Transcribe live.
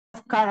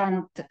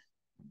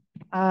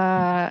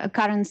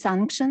current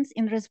sanctions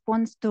in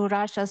response to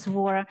Russia's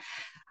war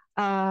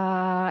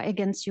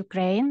against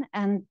Ukraine,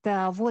 and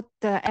what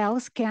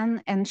else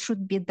can and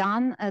should be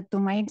done to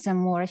make them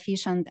more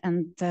efficient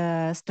and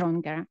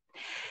stronger.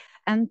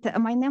 And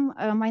my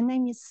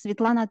name is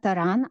Svitlana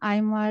Taran.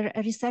 I'm a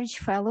research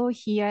fellow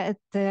here at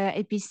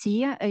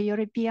APC,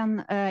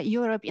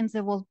 Europe in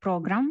the World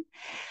program.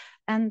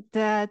 And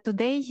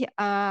today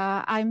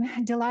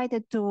I'm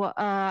delighted to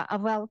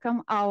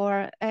welcome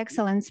our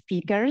excellent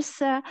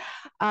speakers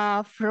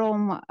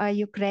from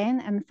Ukraine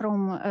and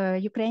from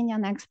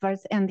Ukrainian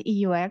experts and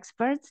EU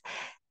experts.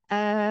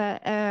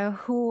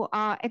 Who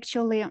are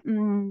actually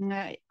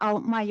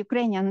my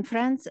Ukrainian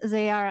friends.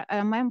 They are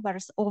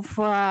members of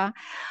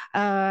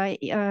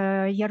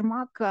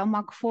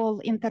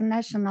Yermak-McFaul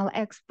International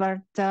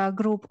Expert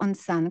Group on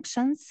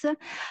Sanctions.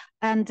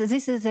 And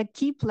this is a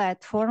key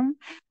platform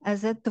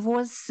that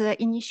was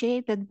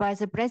initiated by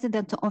the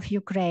President of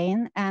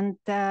Ukraine, and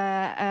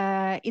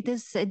it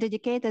is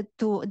dedicated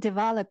to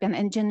developing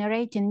and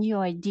generating new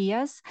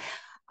ideas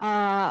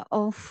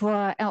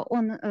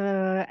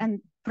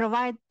and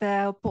provide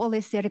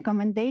policy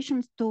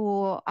recommendations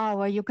to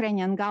our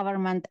Ukrainian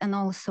government and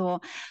also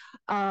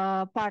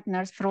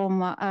partners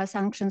from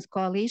Sanctions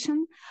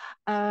Coalition.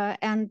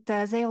 And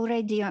they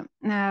already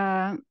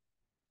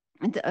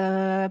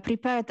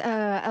prepared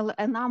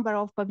a number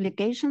of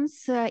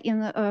publications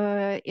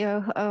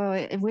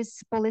with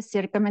policy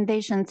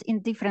recommendations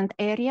in different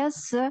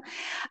areas,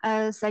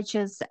 such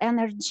as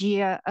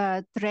energy,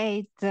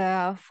 trade,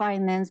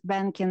 finance,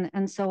 banking,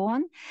 and so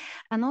on.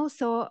 And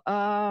also,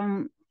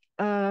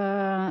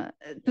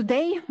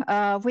 today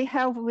we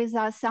have with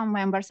us some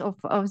members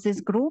of this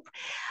group,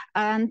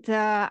 and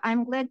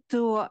I'm glad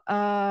to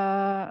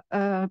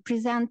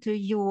present to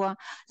you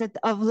that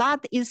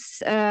Vlad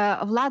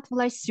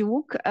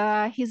Vlasiuk.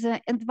 He's an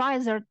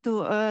advisor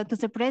to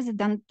the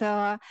President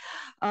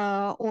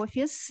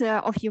Office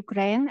of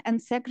Ukraine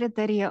and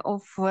Secretary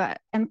of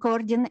and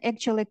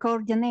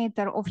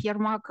coordinator of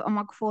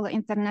Yermak-McFaul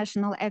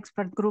International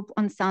Expert Group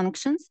on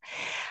Sanctions.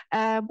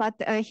 But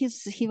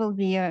he will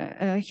be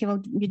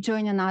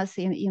joining us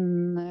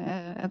in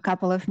a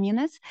couple of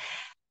minutes.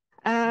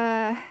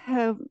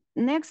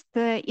 Next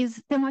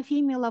is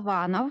Tymofiy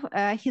Mylovanov.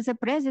 He's a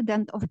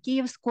president of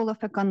Kyiv School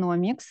of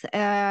Economics,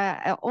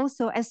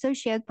 also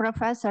associate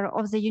professor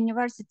of the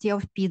University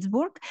of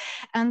Pittsburgh,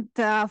 and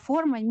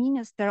former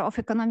Minister of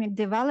Economic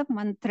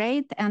Development,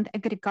 Trade and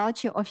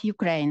Agriculture of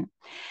Ukraine.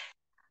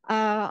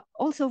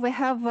 Also, we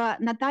have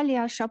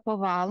Nataliia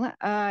Shapoval.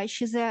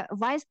 She's a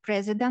vice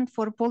president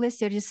for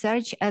policy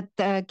research at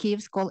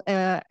Kyiv School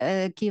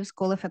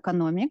of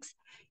Economics.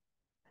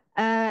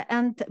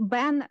 And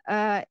Ben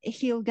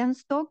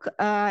Hilgenstock,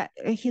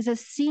 he's a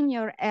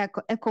senior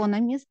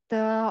economist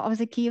of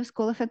the Kyiv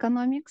School of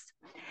Economics.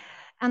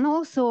 And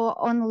also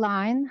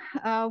online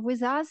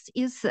with us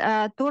is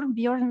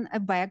Torbjörn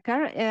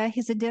Becker.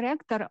 He's a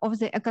director of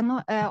the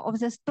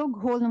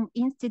Stockholm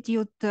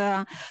Institute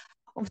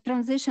of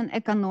Transition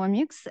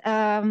Economics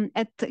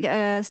at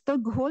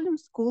Stockholm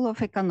School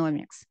of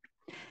Economics.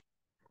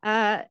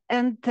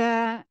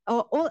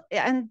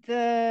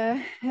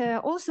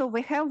 Also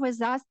we have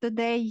with us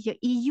today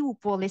EU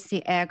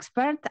policy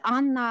expert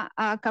Anna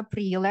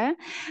Caprile.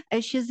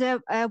 She's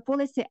a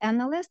policy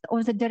analyst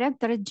of the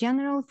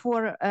Directorate-General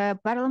for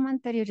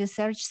Parliamentary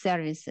Research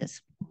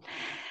Services.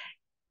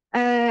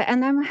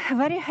 And I'm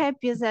very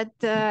happy that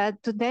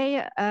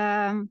today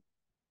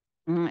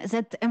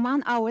that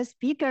among our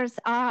speakers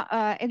are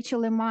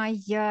actually my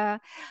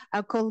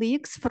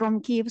colleagues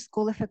from Kyiv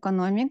School of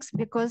Economics,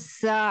 because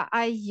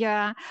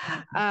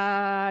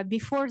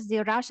before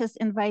the Russia's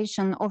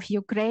invasion of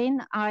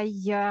Ukraine, I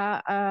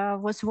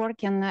was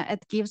working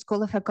at Kyiv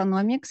School of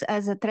Economics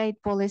as a trade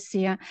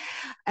policy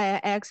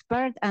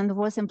expert and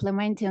was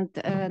implementing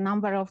a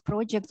number of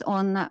projects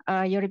on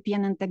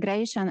European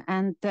integration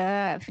and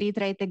free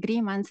trade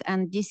agreements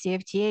and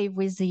DCFTA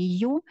with the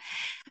EU.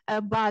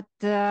 But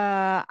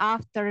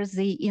after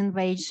the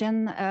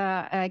invasion,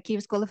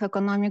 Kyiv School of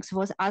Economics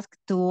was asked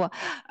to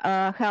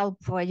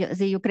help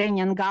the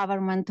Ukrainian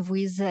government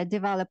with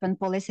developing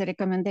policy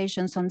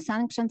recommendations on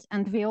sanctions,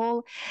 and we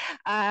all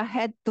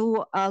had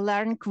to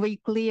learn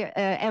quickly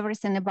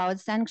everything about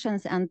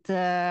sanctions and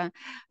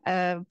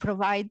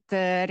provide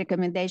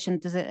recommendation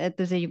to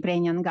the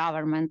Ukrainian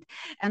government.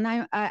 And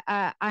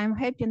I'm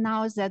happy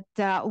now that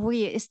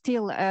we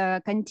still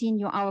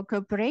continue our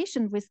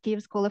cooperation with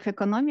Kyiv School of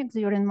Economics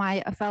during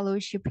my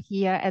fellowship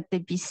here at the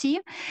BC.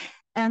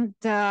 And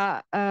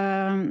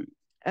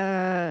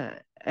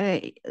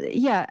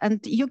yeah, and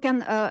you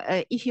can,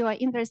 if you are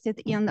interested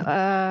in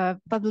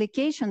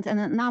publications, and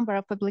a number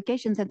of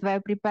publications that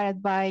were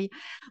prepared by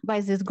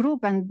this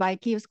group and by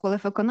Kyiv School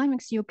of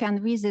Economics, you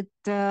can visit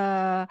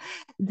the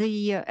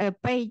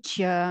page.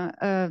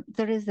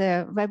 There is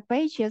a web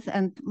pages,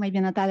 and maybe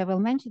Nataliia will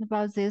mention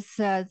about this,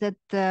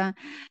 that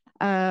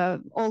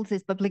all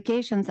these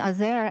publications are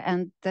there,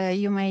 and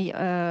you may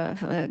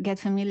get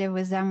familiar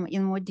with them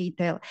in more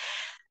detail.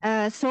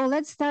 So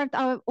let's start.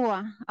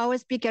 Our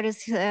speaker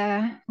is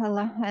here.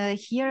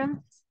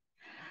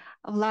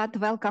 Vlad,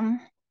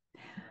 welcome.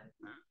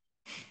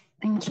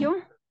 Thank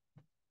you.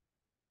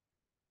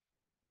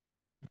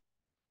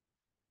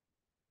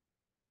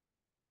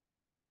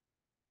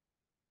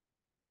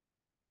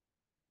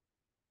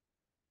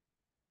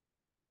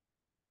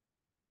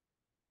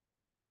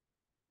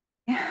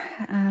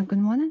 Good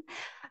morning.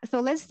 So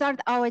let's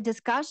start our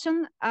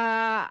discussion.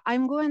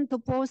 I'm going to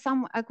pose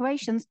some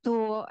questions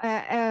to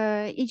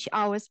each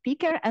our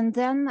speaker, and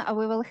then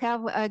we will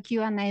have a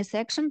Q&A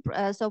section.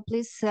 So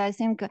please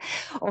think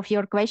of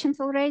your questions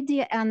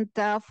already. And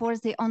for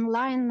the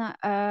online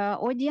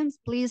audience,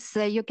 please,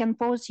 you can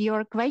pose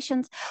your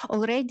questions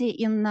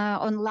already in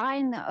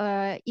online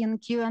in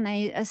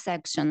Q&A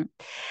section.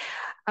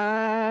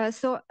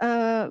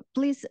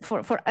 Please,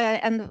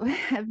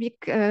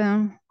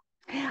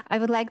 I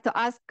would like to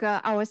ask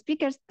our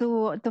speakers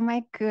to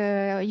make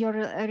your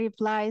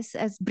replies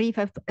as brief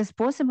as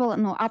possible.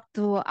 No, up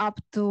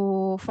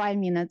to 5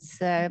 minutes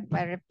per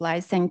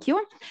reply. Thank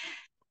you.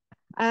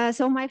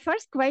 So my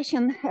first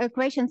questions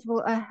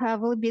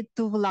will be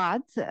to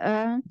Vlad.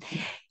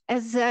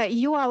 As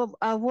you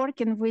are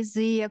working with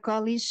the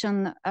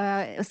coalition,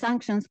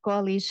 sanctions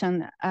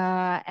coalition,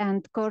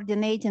 and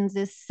coordinating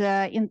this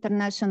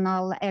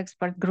international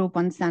expert group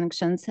on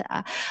sanctions,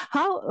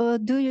 how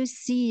do you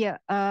see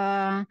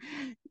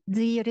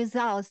the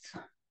results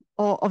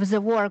of the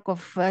work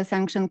of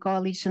sanction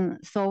coalition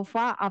so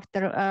far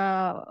after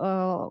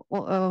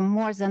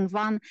more than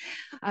 1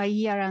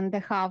 year and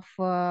a half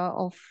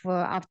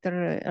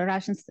after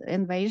Russia's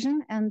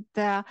invasion, and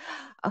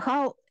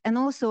how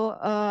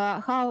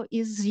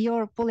is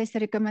your policy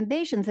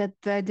recommendations that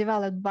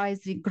developed by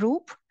the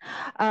group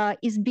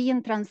is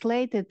being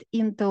translated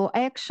into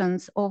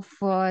actions of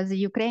the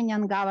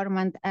Ukrainian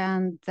government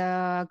and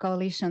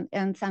coalition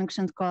and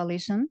sanctions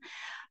coalition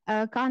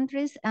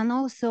countries? And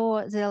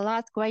also the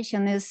last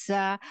question is,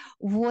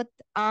 what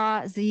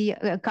are the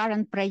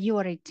current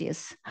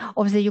priorities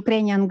of the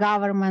Ukrainian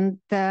government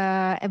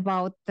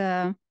about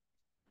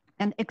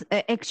and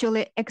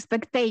actually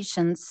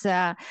expectations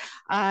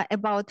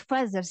about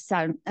further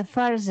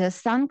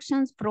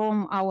sanctions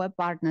from our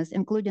partners,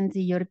 including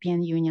the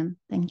European Union?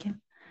 Thank you.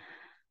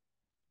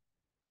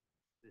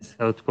 This is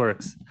how it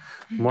works.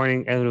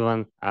 Morning,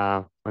 everyone.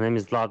 My name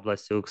is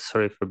Vlasiuk.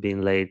 Sorry for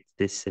being late.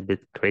 This is a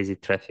bit crazy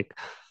traffic.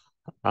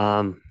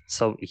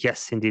 So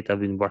yes, indeed, I've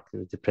been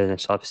working with the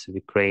Presidential Office of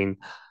Ukraine,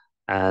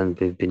 and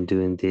we've been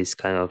doing this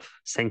kind of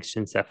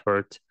sanctions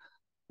effort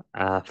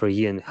for a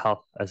year and a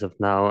half as of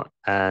now.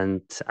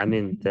 And I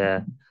mean,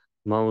 the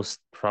most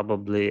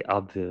probably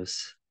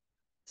obvious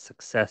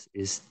success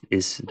is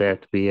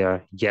that we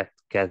are yet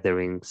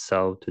gathering.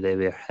 So today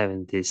we are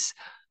having this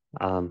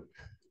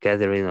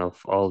gathering of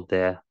all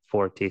the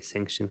 40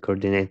 sanction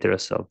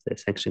coordinators of the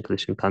sanction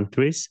coalition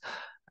countries,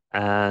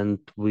 and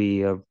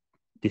we are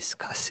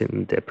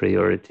discussing the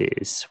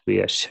priorities,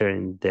 we are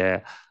sharing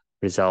the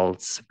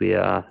results, we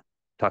are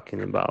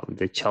talking about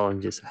the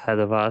challenges ahead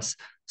of us.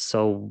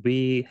 So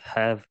we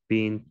have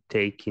been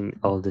taking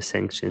all the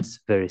sanctions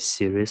very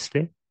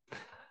seriously,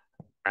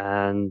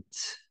 and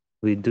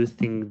we do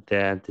think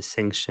that the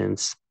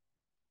sanctions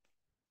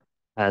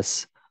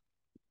has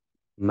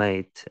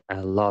made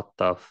a lot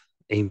of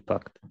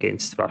impact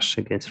against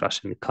Russia, against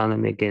Russian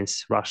economy,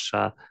 against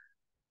Russia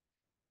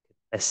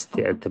as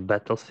at the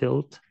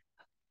battlefield.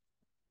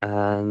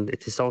 And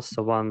it is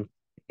also one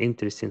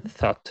interesting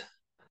thought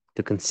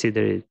to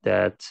consider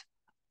that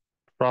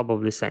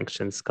probably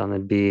sanctions gonna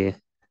be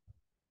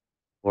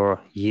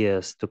for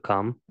years to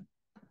come,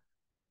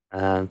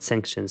 and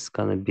sanctions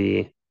gonna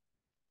be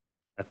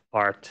a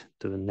part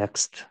to the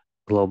next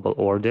global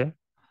order.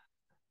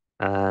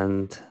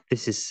 And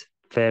this is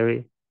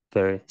very,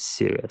 very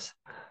serious.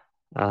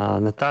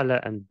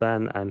 Nataliia and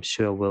Ben, I'm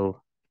sure,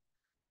 will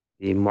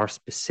be more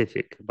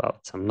specific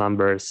about some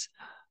numbers,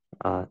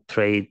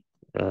 trade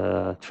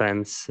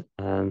trends,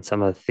 and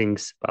some other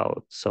things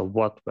about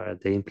what were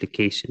the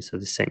implications of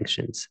the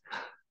sanctions.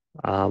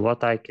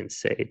 What I can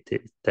say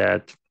is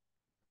that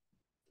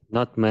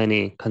not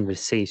many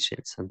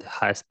conversations on the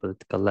highest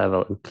political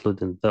level,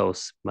 including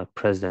those my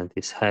president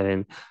is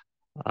having,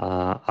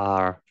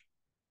 are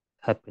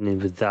happening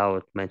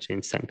without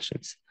mentioning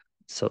sanctions.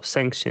 So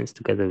sanctions,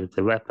 together with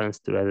the weapons,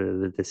 together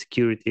with the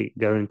security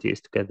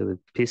guarantees, together with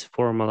peace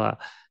formula,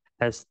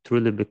 has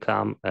truly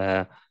become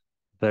a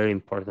very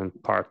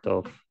important part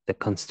of the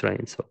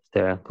constraints of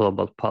their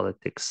global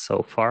politics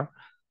so far.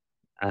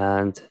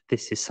 And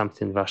this is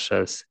something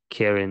Russia is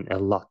caring a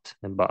lot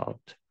about.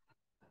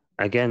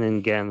 Again and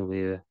again,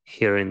 we're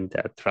hearing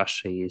that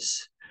Russia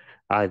is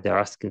either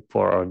asking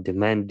for or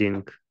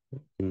demanding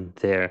in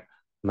their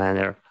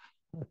manner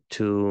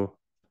to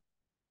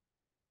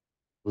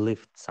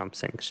lift some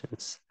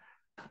sanctions.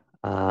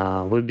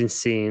 We've been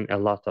seeing a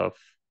lot of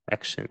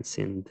actions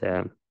in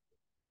the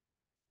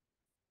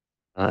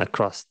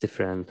across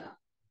different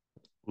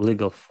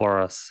legal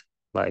forums,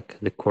 like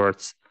the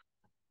courts,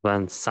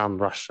 when some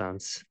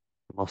Russians,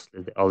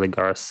 mostly the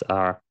oligarchs,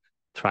 are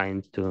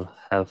trying to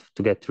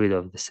get rid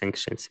of the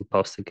sanctions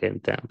imposed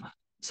against them.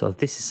 So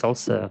this is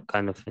also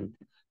kind of a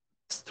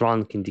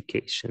strong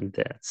indication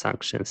that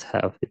sanctions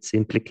have its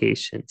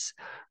implications.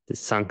 The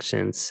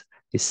sanctions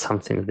is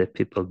something that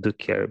people do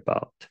care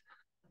about.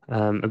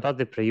 About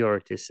the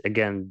priorities,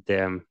 again,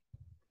 the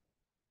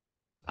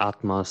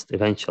utmost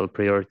eventual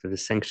priority of the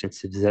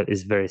sanctions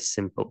is very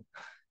simple: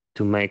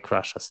 to make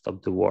Russia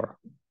stop the war.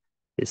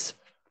 It's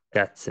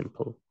that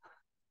simple.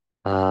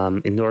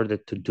 In order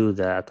to do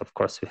that, of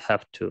course, we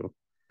have to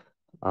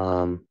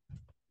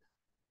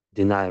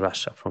deny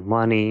Russia from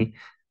money.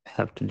 We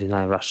have to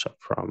deny Russia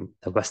from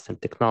the Western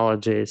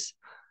technologies.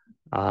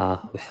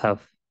 We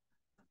have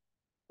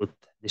put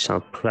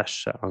additional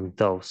pressure on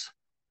those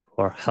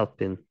who are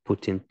helping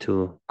Putin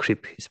to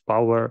creep his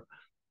power.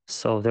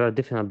 So there are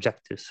different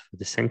objectives for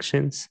the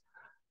sanctions.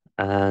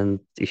 And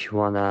if you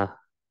want to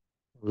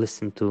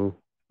listen to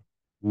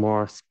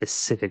more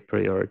specific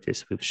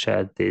priorities, we've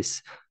shared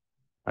this,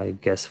 I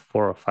guess,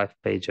 4 or 5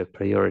 page of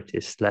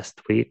priorities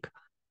last week.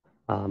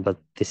 But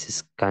this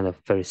is kind of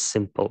very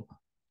simple.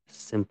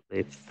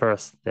 Simply,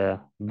 first, the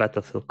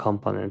battlefield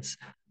components.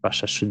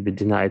 Russia should be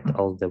denied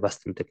all the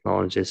Western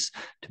technologies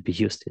to be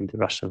used in the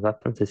Russian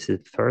weapons. This is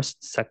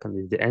first. Second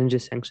is the energy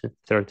sanctions.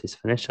 Third is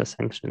financial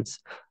sanctions.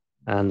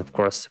 And of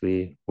course,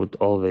 we would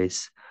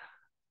always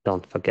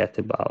don't forget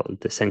about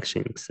the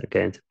sanctions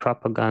against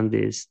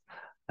propagandists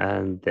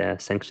and the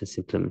sanctions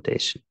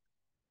implementation.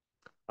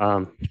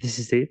 This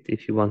is it.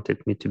 If you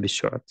wanted me to be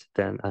short,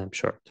 then I'm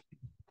short.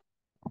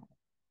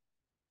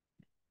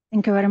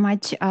 Thank you very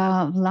much,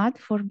 Vlad,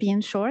 for being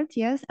short,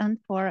 yes, and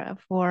for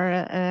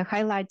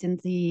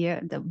highlighting the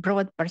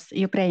broad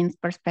Ukraine's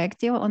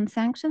perspective on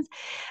sanctions.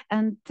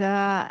 And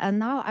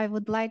now I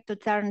would like to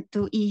turn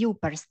to EU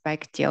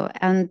perspective,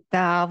 and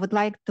would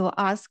like to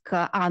ask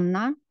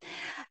Anna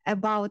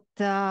about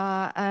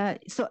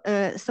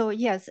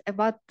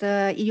about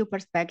EU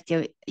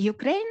perspective.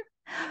 Ukraine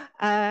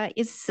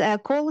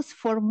calls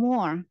for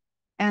more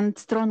and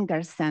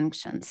stronger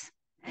sanctions.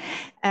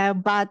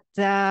 And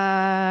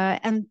better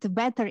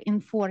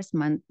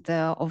enforcement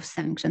of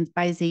sanctions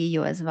by the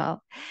EU as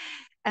well.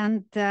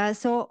 And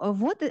so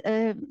what,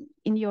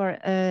 in your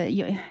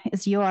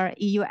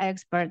EU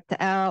expert,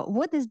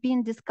 what is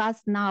being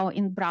discussed now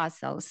in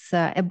Brussels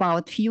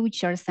about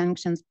future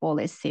sanctions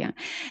policy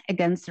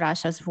against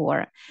Russia's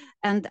war?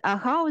 And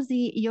how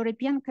the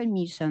European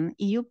Commission,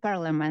 EU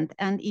Parliament,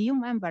 and EU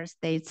member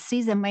states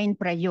see the main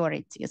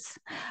priorities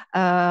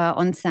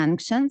on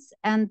sanctions?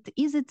 And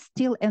is it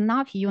still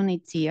enough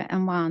unity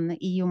among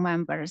EU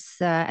members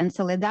and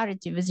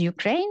solidarity with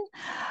Ukraine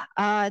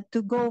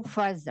to go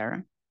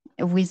further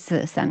with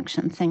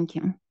sanctions? Thank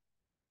you.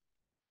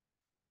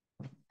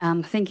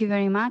 Thank you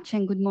very much,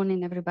 and good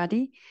morning,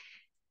 everybody.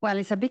 Well,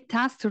 it's a big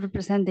task to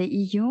represent the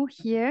EU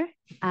here,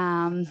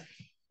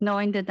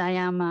 knowing that I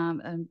am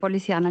a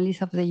policy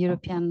analyst of the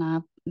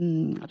European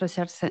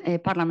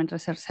Parliament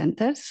Research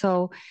Center.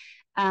 So,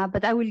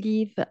 but I will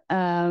give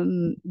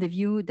the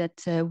view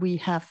that we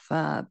have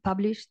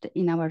published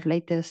in our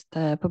latest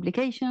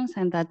publications,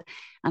 and that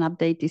an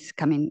update is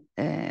coming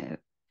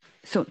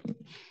soon.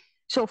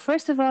 So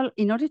first of all,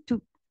 in order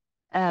to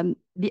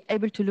be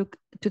able to look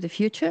to the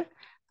future,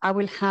 I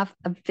will have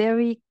a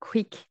very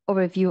quick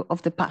overview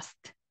of the past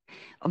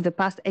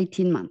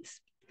 18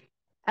 months.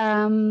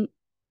 18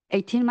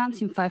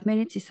 months in 5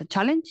 minutes is a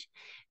challenge,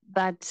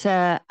 but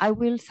I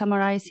will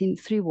summarize in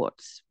 3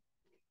 words: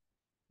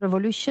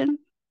 revolution,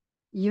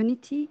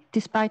 unity,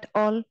 despite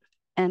all,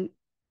 and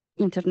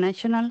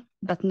international,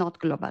 but not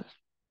global.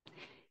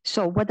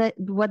 So what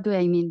do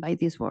I mean by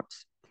these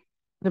words?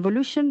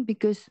 Revolution,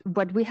 because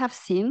what we have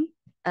seen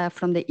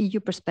from the EU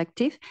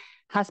perspective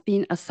has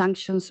been a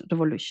sanctions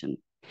revolution.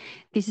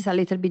 This is a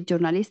little bit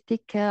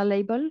journalistic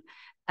label,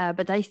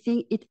 but I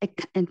think it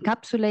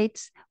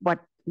encapsulates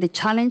what the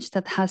challenge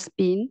that has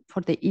been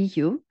for the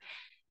EU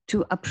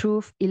to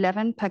approve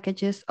 11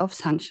 packages of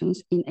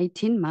sanctions in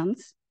 18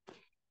 months.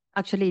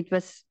 Actually, it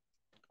was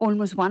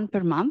almost 1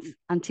 per month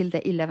until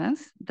the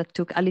 11th. That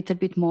took a little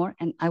bit more,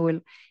 and I will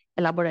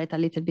elaborate a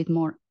little bit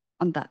more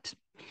on that.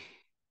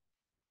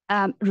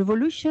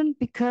 Revolution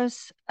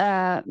because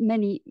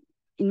in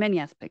many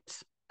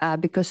aspects,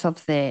 because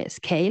of the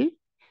scale,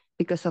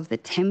 because of the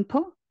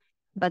tempo,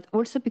 but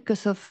also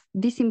because of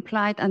this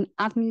implied an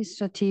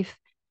administrative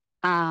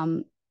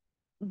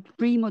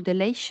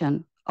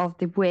remodelation of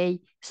the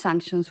way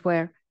sanctions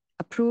were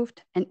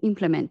approved and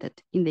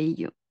implemented in the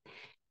EU.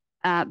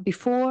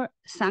 Before,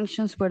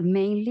 sanctions were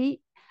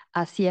mainly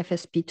a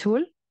CFSP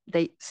tool.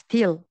 They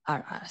still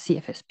are a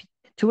CFSP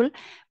tool,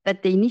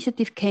 but the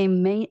initiative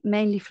came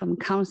mainly from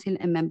Council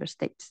and Member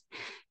States.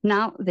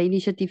 Now the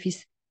initiative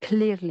is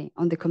clearly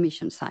on the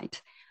Commission side,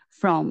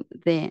 from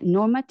the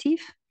normative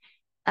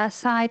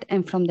side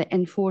and from the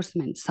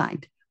enforcement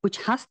side, which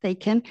has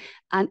taken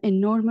an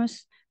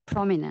enormous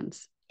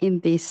prominence in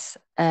this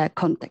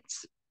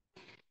context.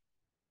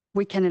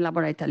 We can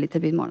elaborate a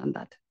little bit more on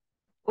that.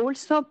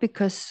 Also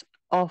because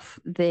of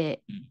the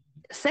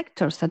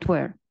sectors that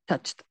were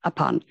touched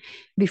upon.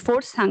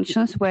 Before,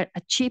 sanctions were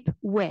a cheap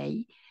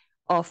way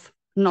of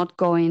not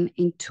going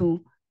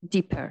into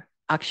deeper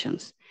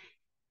actions.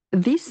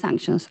 These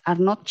sanctions are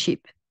not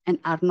cheap and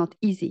are not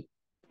easy.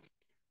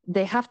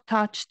 They have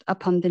touched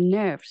upon the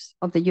nerves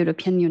of the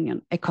European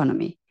Union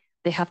economy.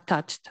 They have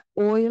touched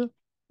oil,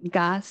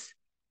 gas,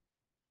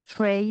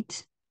 trade.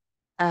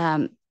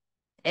 They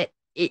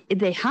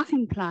have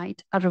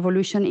implied a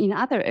revolution in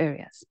other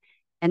areas,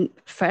 and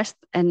first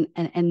and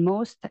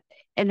most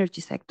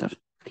energy sector.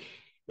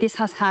 This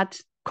has had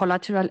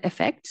collateral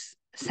effects,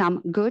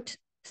 some good,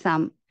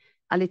 some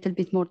a little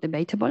bit more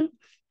debatable.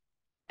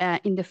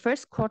 In the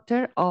first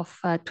quarter of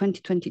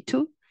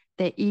 2022,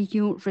 the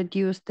EU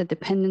reduced the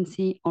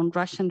dependency on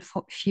Russian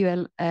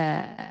fossil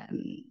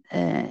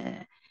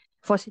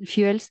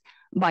fuels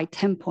by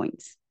 10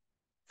 points,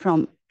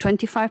 from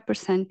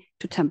 25%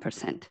 to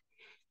 10%.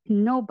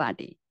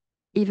 Nobody,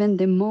 even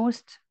the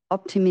most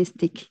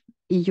optimistic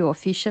EU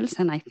officials,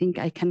 and I think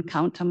I can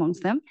count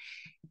amongst them,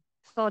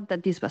 thought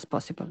that this was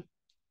possible.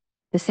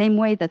 The same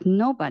way that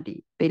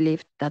nobody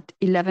believed that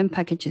 11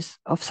 packages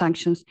of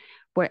sanctions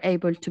were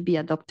able to be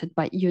adopted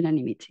by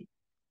unanimity.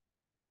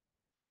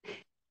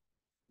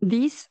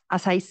 These,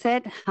 as I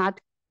said, had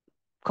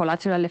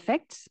collateral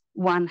effects.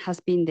 One has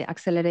been the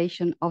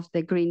acceleration of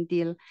the Green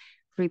Deal,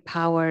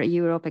 Repower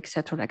Europe,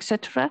 etc.,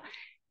 etc.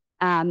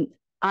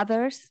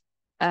 Others,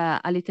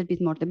 a little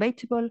bit more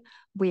debatable.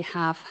 We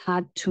have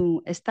had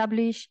to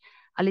establish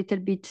a little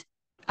bit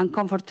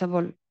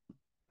uncomfortable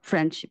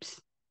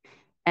friendships.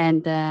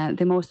 And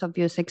the most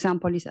obvious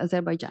example is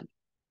Azerbaijan,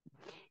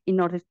 in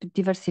order to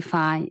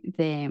diversify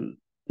the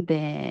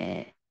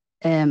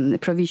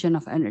provision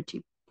of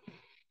energy.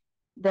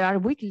 There are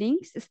weak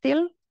links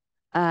still.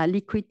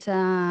 Liquid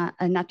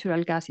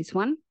natural gas is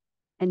one,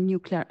 and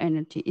nuclear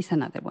energy is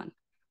another one.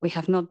 We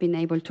have not been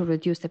able to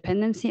reduce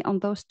dependency on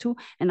those two,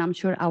 and I'm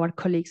sure our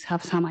colleagues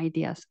have some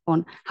ideas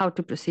on how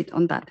to proceed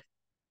on that.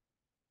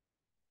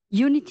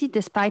 Unity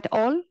despite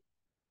all,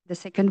 the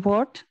second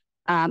word.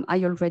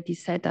 I already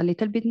said a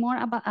little bit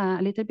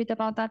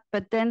about that,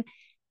 but then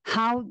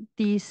how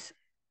this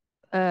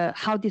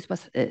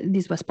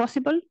was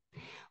possible?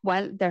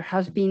 Well, there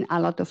has been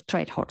a lot of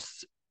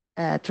horse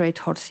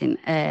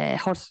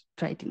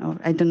trading, or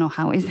I don't know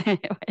how is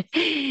it.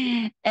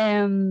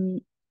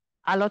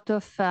 A lot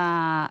of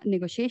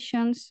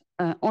negotiations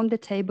on the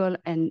table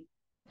and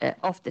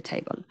off the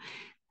table,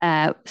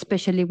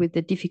 especially with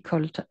the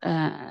difficult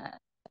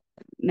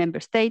member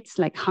states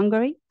like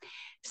Hungary.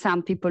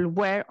 Some people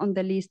were on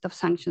the list of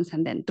sanctions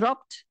and then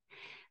dropped.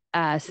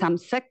 Some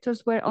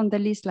sectors were on the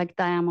list like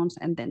diamonds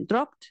and then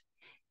dropped.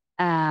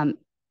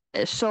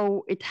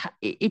 So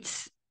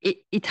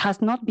it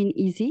has not been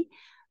easy,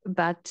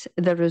 but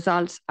the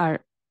results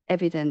are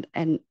evident,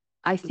 and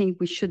I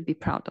think we should be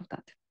proud of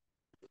that.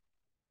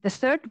 The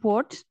third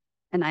word,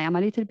 and I am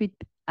a little bit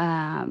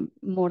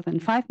more than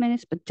 5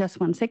 minutes, but just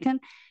 1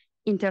 second.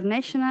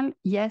 International,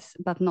 yes,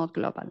 but not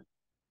global.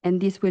 And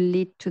this will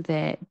lead to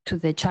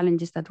the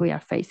challenges that we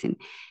are facing.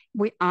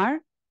 We are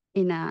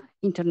in an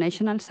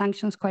international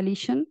sanctions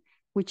coalition,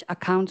 which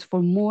accounts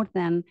for more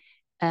than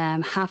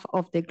half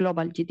of the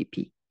global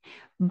GDP.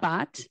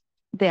 But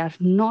they are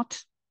not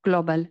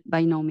global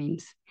by no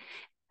means.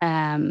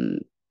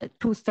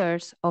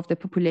 2/3 of the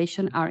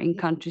population are in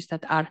countries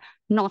that are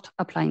not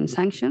applying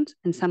sanctions,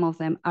 and some of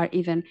them are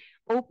even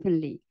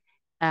openly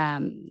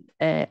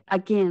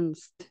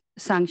against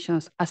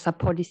sanctions as a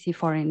policy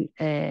foreign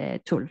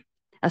tool,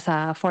 as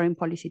a foreign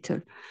policy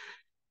tool.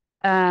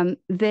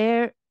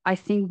 There, I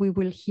think we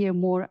will hear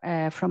more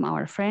from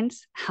our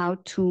friends how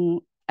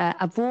to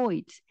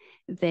avoid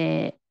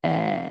the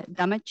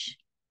damage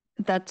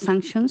that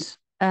sanctions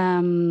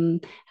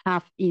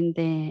have in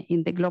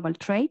the global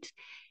trade.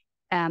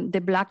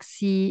 The Black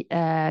Sea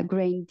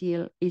grain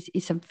deal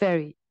is a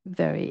very,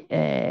 very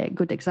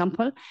good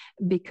example,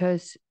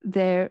 because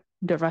there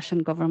the Russian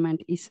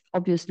government is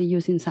obviously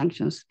using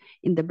sanctions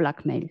in the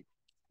blackmail.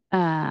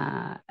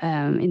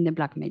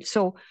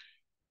 So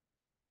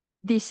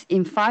this,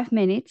 in 5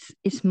 minutes,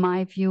 is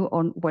my view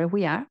on where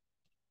we are.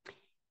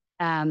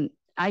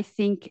 I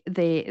think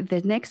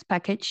the next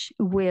package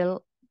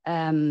will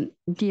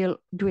deal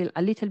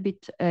a little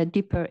bit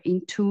deeper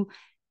into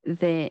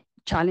the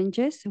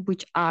challenges,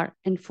 which are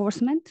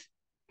enforcement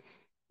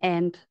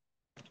and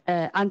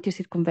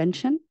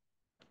anti-circumvention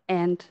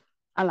and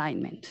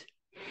alignment.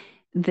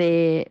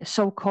 The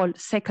so-called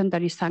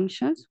secondary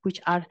sanctions, which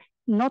are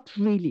not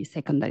really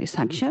secondary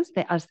sanctions.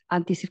 They are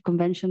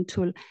anti-circumvention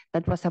tool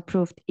that was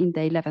approved in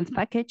the 11th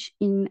package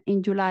in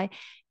July.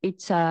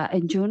 It's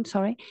in June,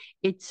 sorry.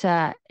 It's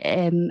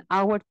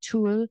our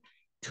tool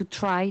to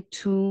try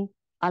to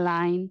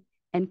align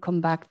and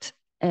combat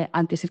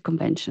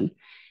anti-circumvention.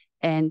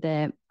 And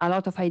a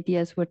lot of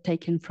ideas were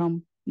taken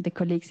from the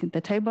colleagues at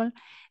the table.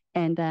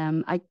 And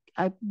I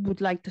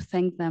would like to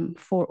thank them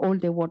for all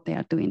the work they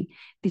are doing.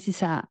 This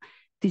is a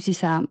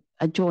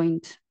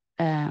joint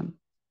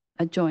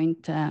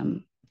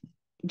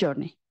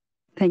journey.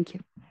 Thank you.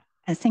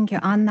 Thank you,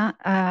 Anna.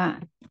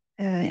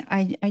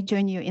 I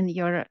join you in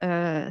your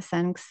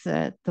thanks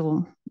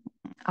to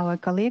our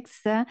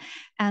colleagues.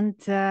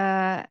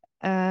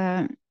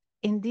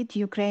 indeed,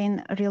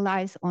 Ukraine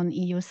relies on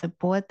EU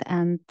support,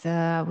 and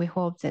we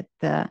hope that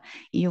the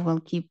EU will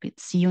keep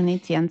its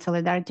unity and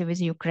solidarity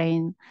with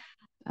Ukraine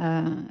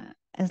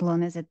as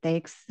long as it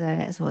takes,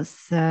 as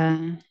was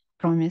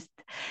promised.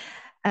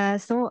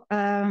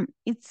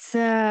 It's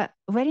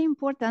very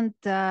important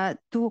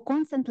to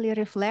constantly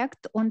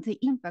reflect on the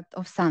impact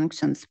of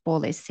sanctions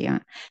policy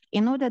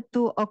in order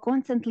to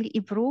constantly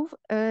improve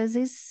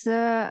this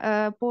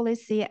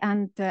policy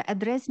and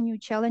address new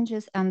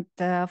challenges and,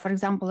 for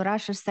example,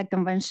 Russia's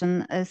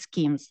circumvention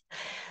schemes.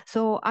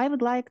 So I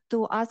would like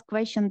to ask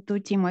question to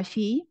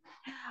Tymofiy.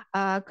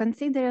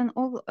 Considering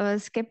all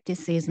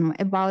skepticism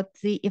about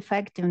the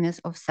effectiveness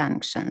of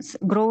sanctions,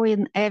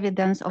 growing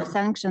evidence of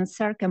sanctions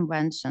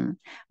circumvention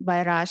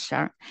by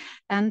Russia,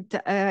 and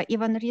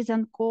even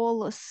recent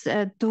calls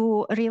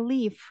to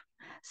relieve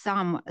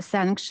some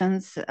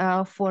sanctions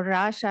for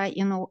Russia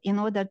in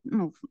order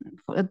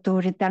to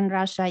return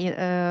Russia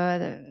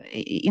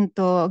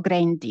into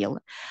grain deal.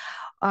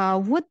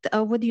 What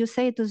would you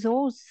say to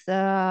those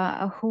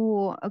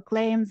who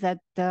claim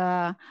that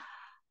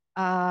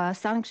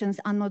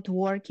sanctions are not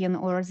working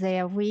or they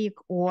are weak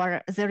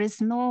or there is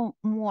no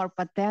more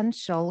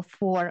potential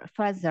for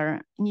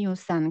further new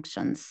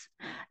sanctions,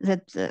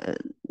 that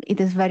it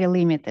is very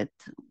limited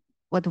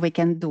what we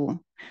can do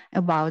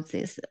about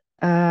this?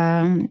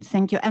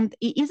 Thank you. And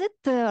is it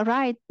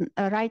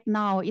right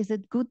now, is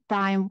it good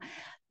time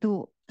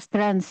to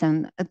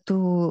strengthen,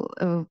 to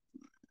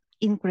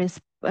increase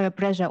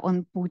pressure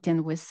on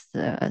Putin with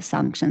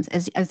sanctions,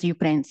 as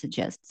Ukraine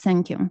suggests?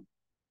 Thank you.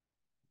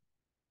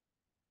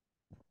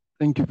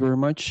 Thank you very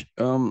much.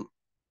 To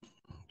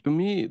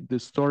me, the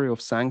story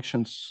of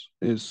sanctions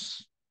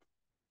is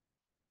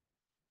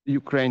the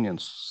Ukrainian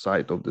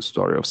side of the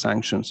story of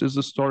sanctions is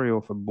the story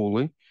of a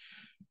bully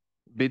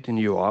beating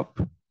you up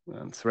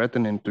and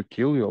threatening to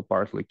kill you or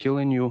partly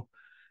killing you.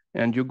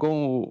 And you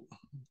go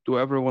to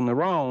everyone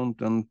around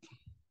and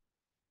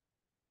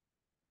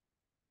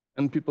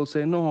people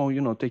say,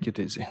 no, take it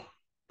easy.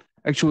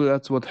 Actually,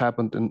 that's what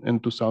happened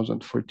in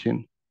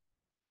 2014.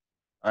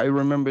 I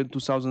remember in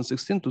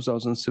 2016,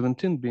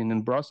 2017, being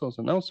in Brussels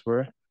and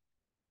elsewhere,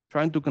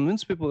 trying to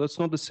convince people it's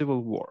not a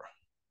civil war.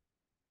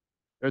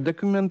 There are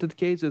documented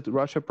cases that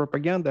Russia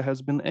propaganda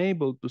has been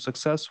able to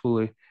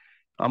successfully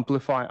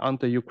amplify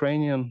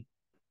anti-Ukrainian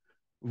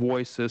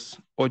voices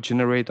or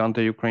generate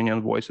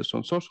anti-Ukrainian voices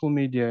on social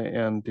media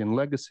and in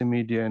legacy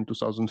media in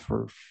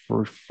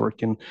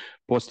 2014,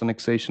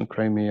 post-annexation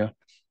Crimea,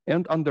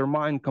 and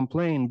undermine,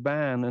 complain,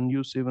 ban, and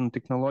use even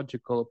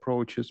technological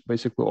approaches,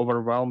 basically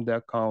overwhelm the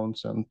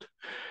accounts and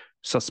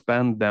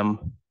suspend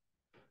them,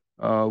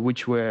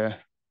 which were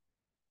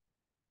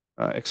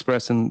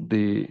expressing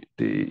the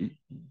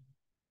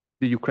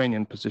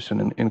Ukrainian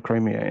position in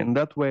Crimea. In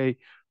that way,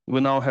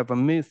 we now have a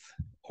myth,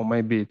 or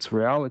maybe it's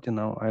reality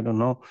now, I don't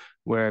know,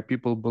 where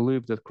people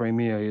believe that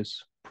Crimea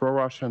is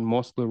pro-Russian,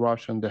 mostly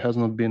Russian. There has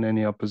not been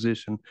any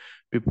opposition.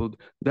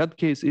 That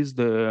case is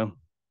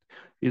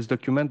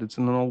documented. It's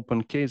an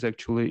open case,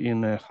 actually,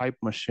 in a Hype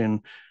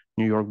Machine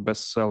New York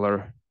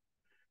bestseller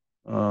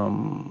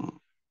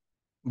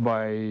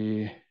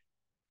by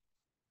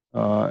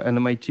an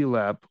MIT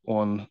lab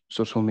on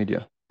social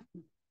media.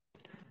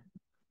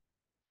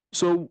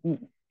 So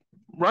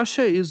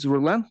Russia is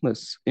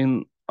relentless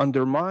in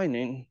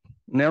undermining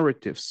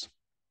narratives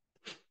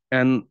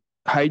and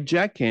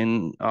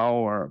hijacking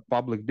our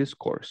public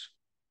discourse.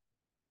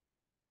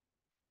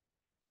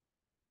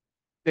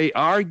 They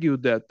argue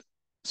that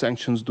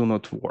sanctions do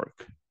not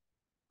work.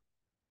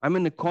 I'm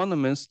an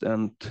economist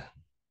and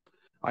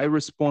I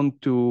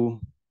respond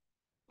to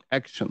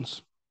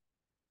actions.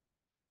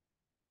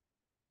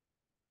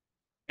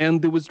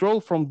 And the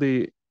withdrawal from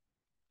the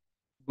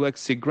Black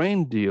Sea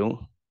grain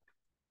deal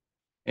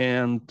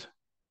and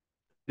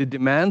the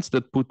demands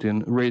that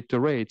Putin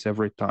reiterates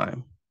every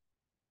time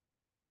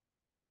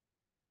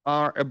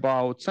are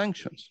about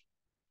sanctions.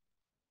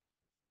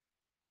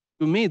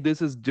 To me,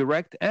 this is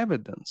direct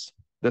evidence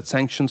that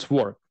sanctions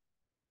work.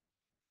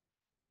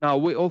 Now,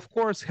 we of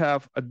course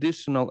have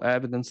additional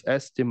evidence,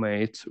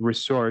 estimates,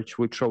 research,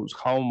 which shows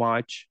how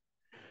much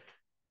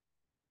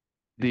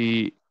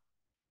the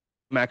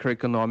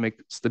macroeconomic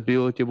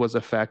stability was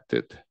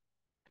affected,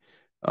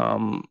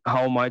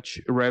 how much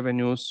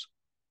revenues,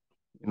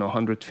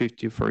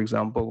 150, for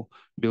example,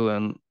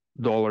 billion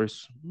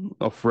dollars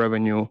of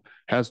revenue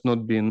has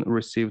not been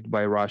received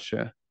by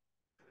Russia,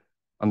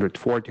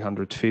 140,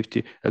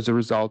 150, as a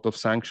result of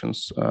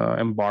sanctions,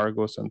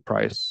 embargoes, and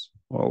price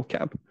oil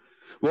cap.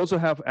 We also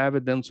have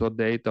evidence or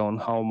data on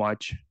how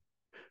much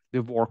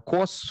the war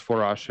costs for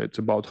Russia. It's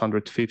about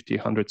 150,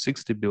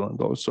 160 billion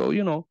dollars. So,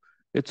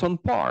 it's on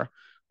par.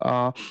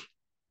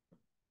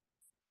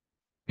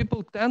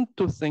 People tend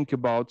to think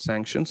about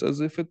sanctions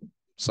as if it's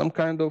some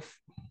kind of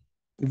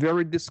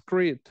very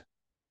discrete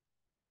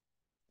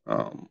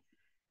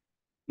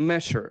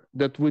measure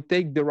that we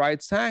take the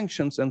right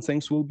sanctions and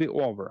things will be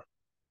over.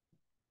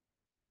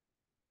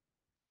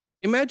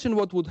 Imagine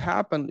what would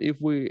happen if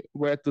we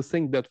were to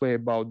think that way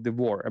about the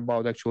war,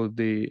 about actually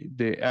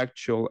the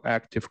actual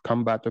active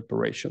combat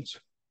operations.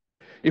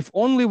 If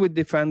only we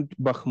defend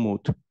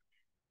Bakhmut,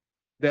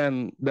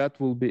 then that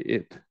will be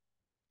it.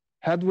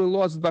 Had we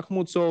lost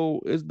Bakhmut,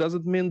 so does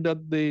it mean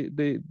that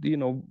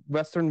the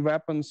Western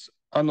weapons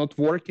are not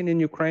working in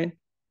Ukraine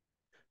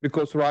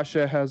because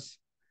Russia has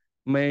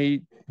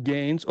made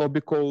gains, or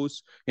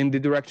because in the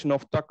direction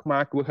of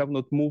Tokmak we have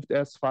not moved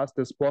as fast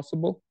as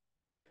possible?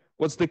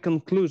 What's the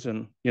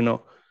conclusion?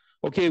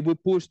 Okay, we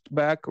pushed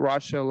back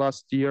Russia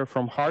last year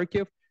from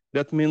Kharkiv.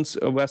 That means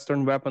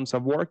Western weapons are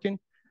working.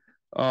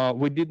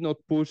 We did not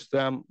push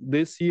them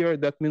this year.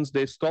 That means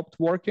they stopped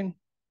working.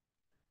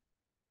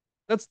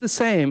 That's the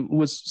same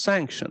with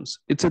sanctions.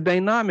 It's a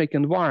dynamic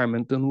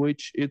environment in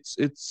which it's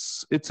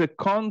a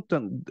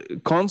constant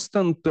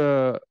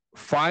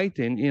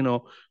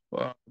fighting.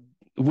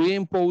 We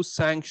impose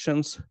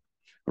sanctions.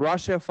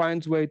 Russia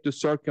finds way to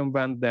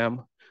circumvent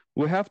them.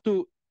 We have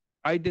to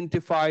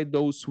identify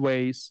those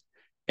ways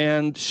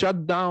and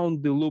shut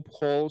down the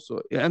loopholes.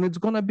 And it's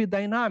going to be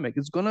dynamic.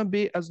 It's going to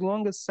be, as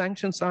long as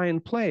sanctions are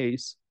in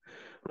place,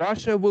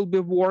 Russia will be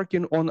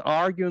working on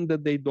arguing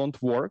that they don't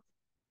work,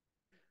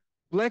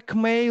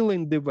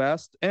 blackmailing the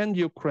West and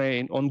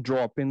Ukraine on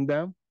dropping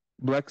them.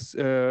 Black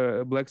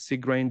Sea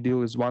grain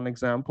deal is one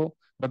example,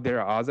 but there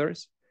are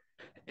others.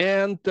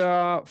 And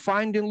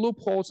finding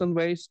loopholes and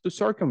ways to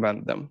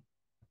circumvent them.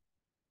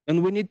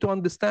 And we need to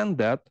understand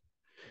that,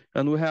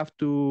 and we have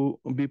to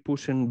be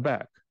pushing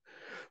back.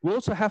 We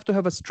also have to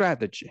have a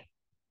strategy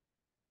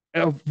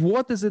of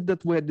what is it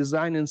that we're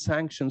designing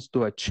sanctions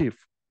to achieve.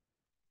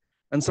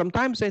 And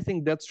sometimes I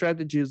think that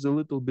strategy is a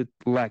little bit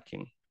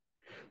lacking,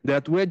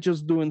 that we're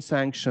just doing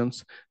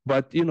sanctions,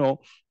 but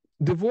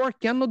the war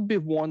cannot be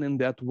won in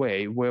that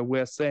way, where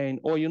we're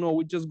saying, oh,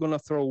 we're just going to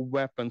throw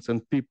weapons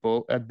and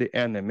people at the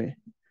enemy.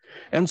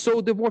 And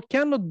so the war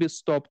cannot be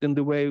stopped in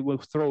the way we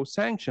throw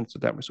sanctions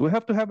at them. So we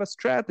have to have a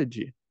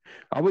strategy.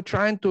 Are we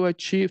trying to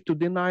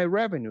deny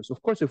revenues?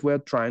 Of course, if we're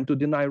trying to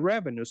deny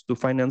revenues to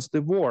finance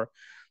the war,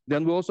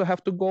 then we also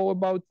have to go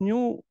about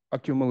new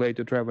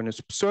accumulated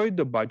revenues,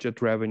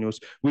 pseudo-budget revenues,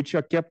 which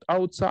are kept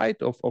outside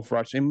of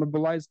Russia, and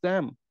mobilize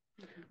them.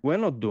 We're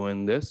not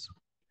doing this.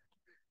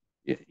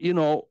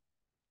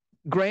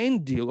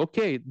 Grain deal,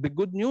 okay, the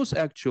good news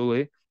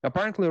actually,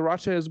 apparently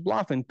Russia is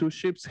bluffing. 2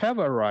 ships have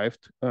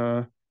arrived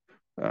to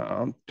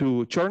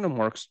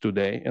Chernomorsk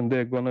today, and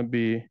they're going to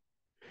be,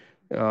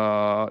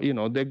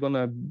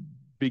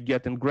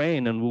 getting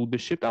grain and will be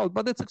shipped out,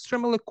 but it's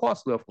extremely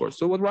costly, of course.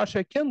 So what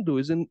Russia can do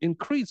is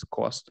increase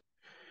cost.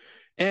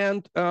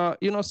 And,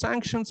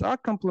 sanctions are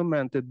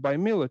complemented by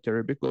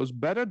military, because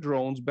better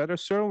drones, better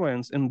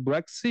surveillance in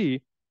Black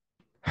Sea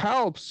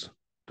helps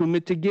to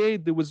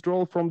mitigate the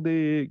withdrawal from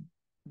the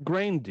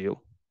grain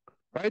deal,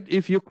 right?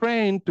 If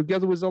Ukraine,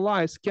 together with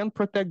allies, can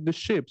protect the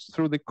ships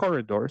through the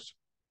corridors,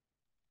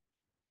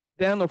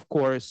 then, of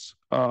course,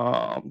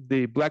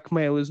 the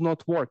blackmail is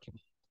not working.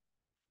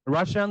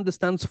 Russia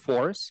understands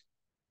force.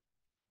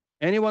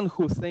 Anyone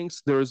who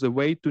thinks there is a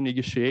way to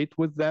negotiate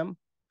with them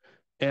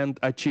and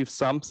achieve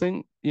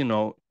something,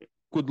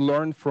 could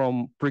learn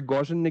from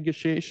Prigozhin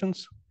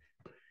negotiations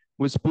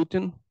with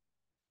Putin.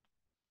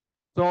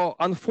 So,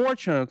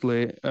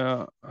 unfortunately,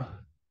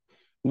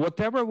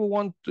 whatever we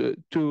want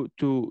to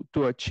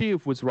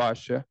achieve with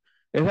Russia,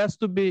 it has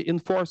to be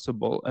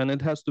enforceable, and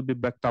it has to be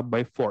backed up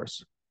by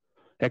force.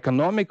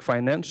 Economic,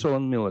 financial,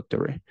 and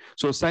military.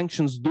 So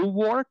sanctions do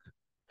work.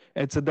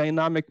 It's a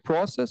dynamic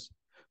process.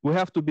 We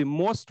have to be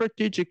more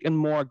strategic and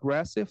more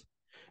aggressive.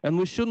 And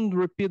we shouldn't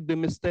repeat the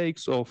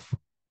mistakes of,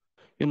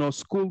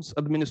 schools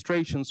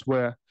administrations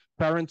where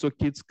parents or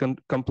kids can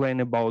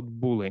complain about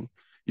bullying.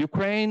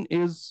 Ukraine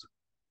is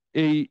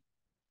a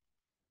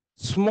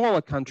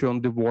smaller country on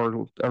the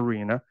world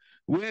arena.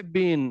 We're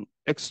being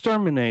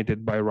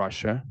exterminated by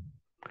Russia.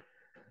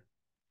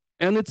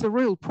 And it's a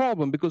real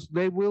problem, because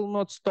they will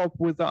not stop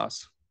with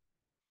us.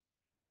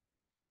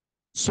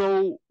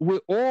 So we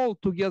all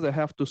together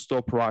have to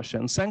stop Russia,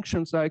 and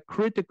sanctions are a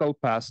critical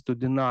path to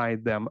deny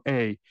them,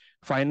 A,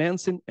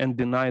 financing, and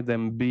deny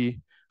them,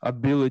 B,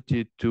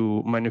 ability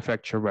to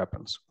manufacture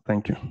weapons.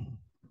 Thank you.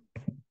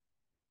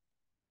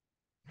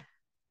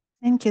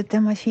 Thank you,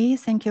 Timothy.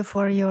 Thank you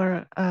for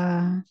your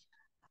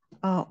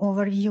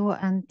overview,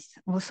 and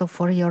also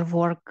for your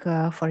work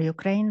for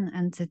Ukraine,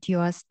 and that you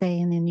are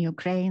staying in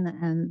Ukraine,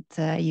 and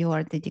you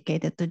are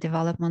dedicated to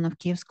development of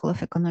Kyiv School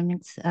of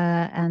Economics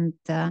and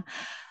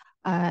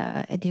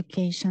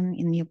education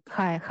in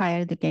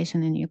higher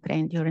education in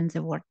Ukraine during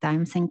the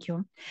wartime. Thank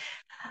you.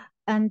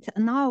 And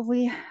now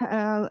we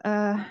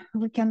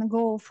can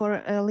go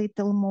for a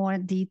little more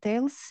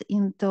details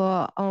into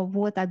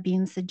what are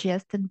being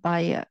suggested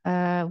by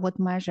what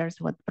measures,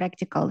 what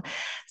practical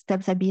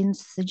steps are being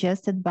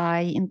suggested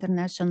by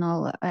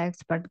international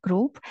expert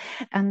group.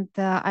 And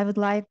I would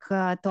like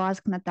to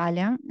ask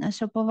Nataliia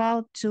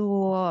Shapoval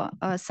to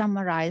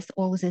summarize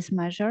all these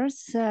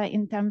measures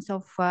in terms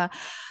of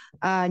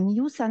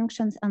new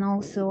sanctions and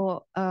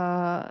also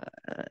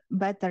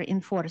better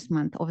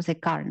enforcement of the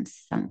current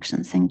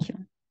sanctions. Thank you.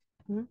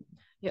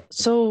 Yeah,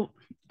 so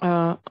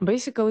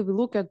basically we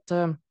look at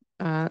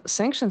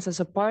sanctions as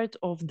a part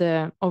of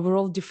the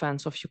overall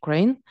defense of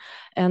Ukraine.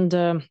 And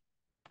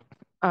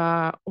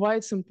why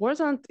it's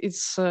important,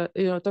 it's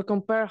to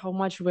compare how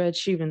much we're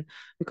achieving,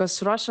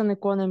 because Russian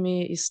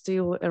economy is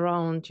still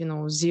around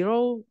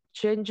zero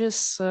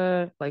changes,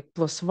 like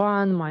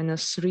 +1,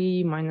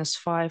 -3,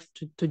 -5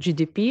 to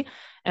GDP,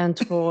 and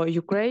for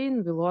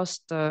Ukraine we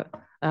lost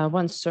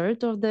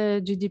 1/3 of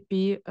the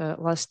GDP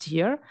last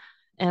year.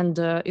 And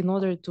in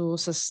order to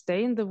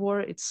sustain the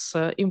war, it's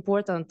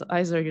important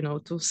either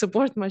to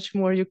support much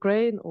more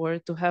Ukraine or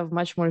to have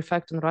much more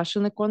effect on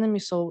Russian economy,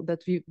 so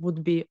that we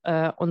would be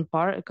on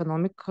par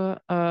economic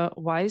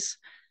wise.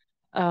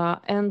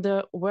 And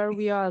where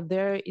we are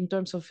there in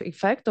terms of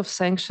effect of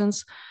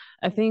sanctions,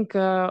 I think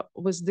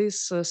with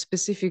this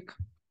specific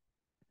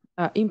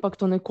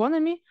impact on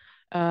economy,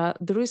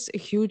 there is a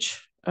huge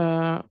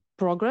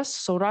progress.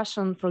 So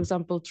Russian, for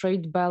example,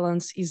 trade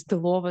balance is the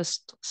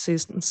lowest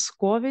since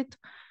COVID.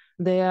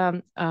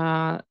 Their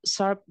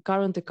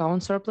current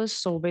account surplus,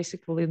 so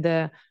basically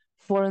the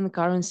foreign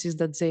currencies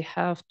that they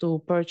have to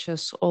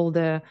purchase all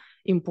the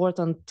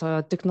important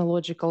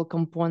technological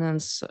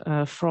components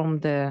from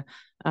the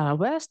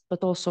West,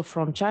 but also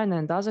from China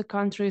and other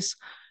countries,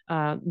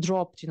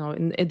 dropped.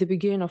 At the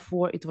beginning of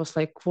war, it was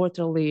like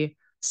quarterly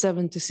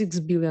 76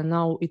 billion.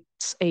 Now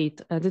it's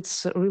 8, and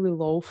it's really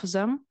low for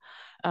them.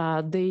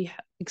 They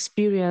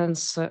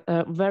experience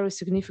a very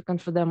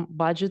significant for them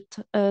budget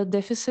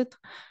deficit.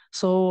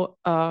 So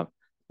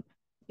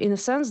in a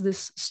sense,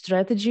 this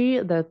strategy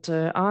that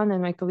Anne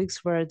and my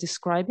colleagues were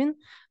describing,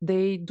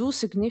 they do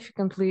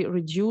significantly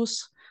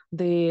reduce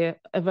the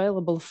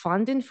available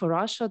funding for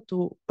Russia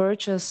to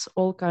purchase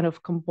all kind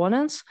of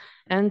components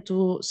and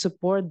to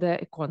support the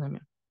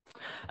economy.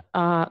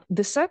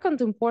 The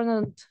second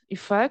important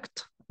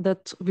effect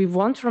that we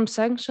want from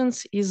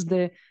sanctions is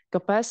the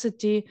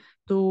capacity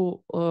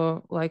to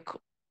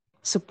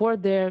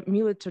support their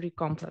military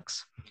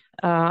complex.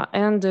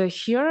 And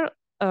here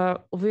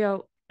we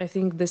are, I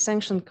think, the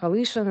sanctioned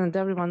coalition and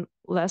everyone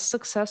less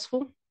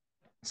successful.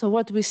 So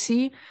what we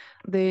see,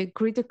 the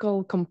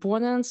critical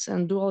components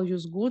and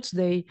dual-use goods,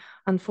 they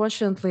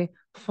unfortunately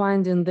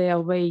finding their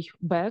way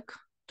back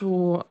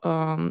to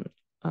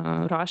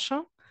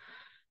Russia.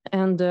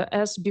 And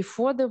as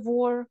before the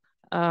war,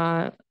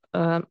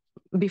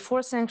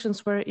 before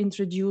sanctions were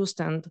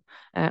introduced and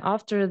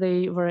after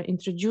they were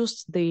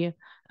introduced, the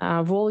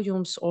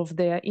volumes of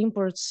their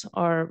imports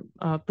are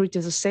pretty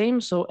the same.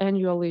 So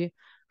annually,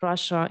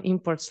 Russia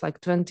imports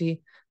like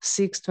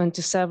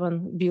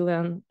 $27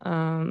 billion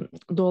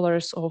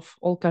of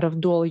all kind of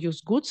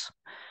dual-use goods.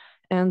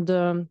 And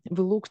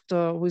we looked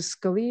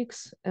with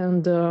colleagues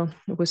and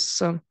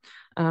with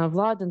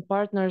Vlad and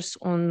partners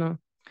on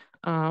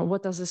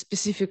what are the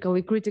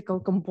specifically critical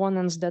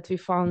components that we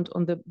found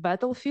on the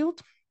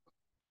battlefield.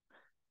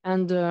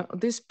 And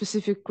these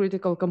specific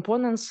critical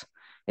components,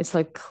 it's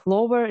like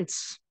lower,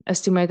 it's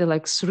estimated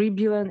like 3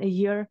 billion a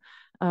year,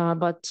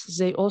 but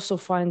they also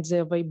find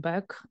their way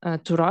back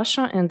to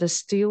Russia, and they're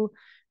still,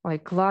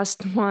 like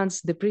last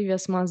months, the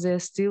previous months, they're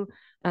still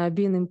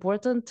being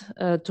important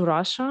to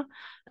Russia.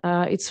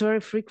 It's very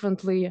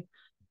frequently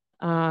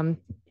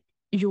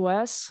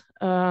US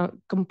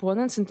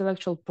components,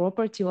 intellectual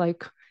property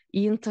like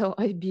Intel,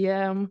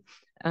 IBM,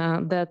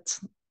 that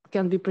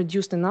can be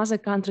produced in other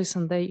countries,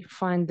 and they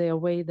find their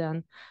way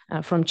then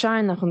from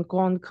China, Hong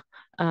Kong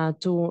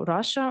to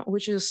Russia,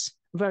 which is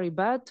very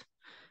bad.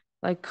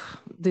 Like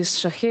these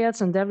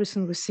shaheds and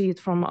everything, we see it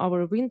from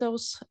our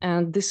windows,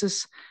 and this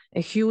is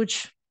a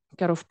huge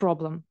kind of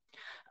problem.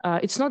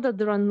 It's not that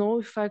there are no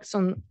effects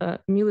on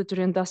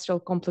military industrial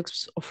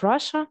complex of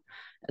Russia.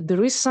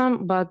 There is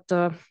some, but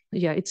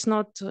yeah, it's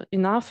not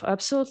enough,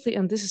 absolutely,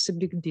 and this is a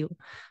big deal.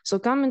 So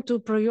coming to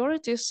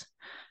priorities,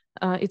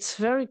 it's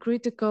very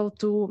critical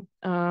to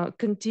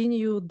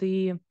continue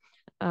the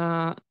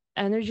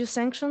energy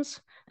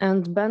sanctions,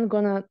 and Ben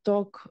gonna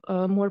talk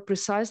more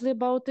precisely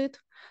about it.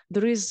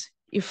 There is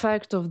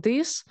effect of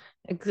this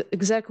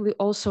exactly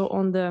also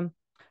on the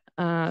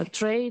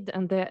trade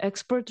and the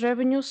export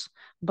revenues,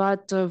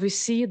 but we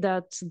see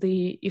that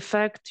the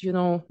effect,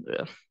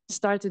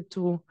 started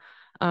to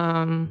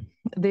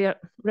their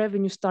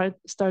revenue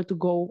start to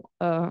go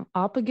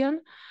up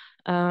again,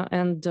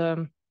 and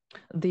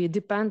the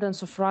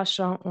dependence of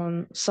Russia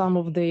on some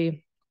of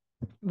the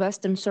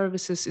Western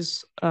services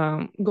is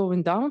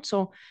going down.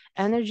 So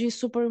energy is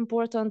super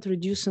important.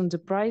 Reducing the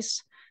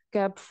price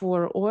cap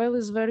for oil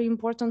is very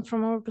important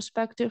from our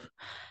perspective.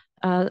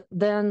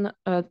 Then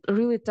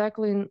really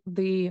tackling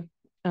the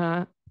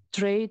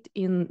trade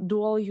in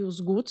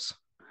dual-use goods.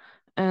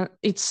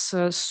 It's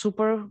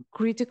super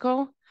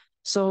critical.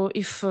 So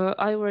if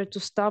I were to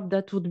stop,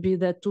 that would be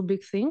the two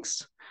big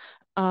things.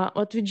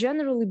 What we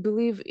generally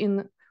believe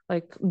in,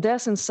 like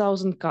death and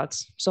thousand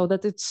cuts, so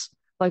that it's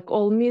like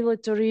all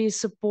military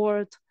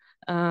support,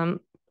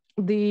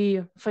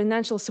 the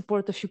financial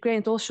support of Ukraine,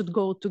 it all should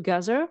go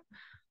together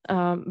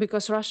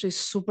because Russia is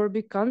a super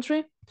big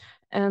country.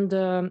 And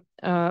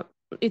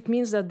it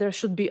means that there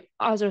should be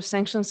other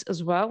sanctions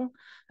as well.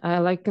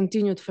 like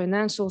continued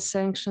financial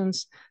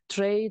sanctions,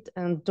 trade,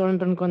 and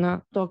Torbjörn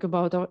gonna talk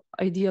about our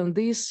idea on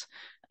this,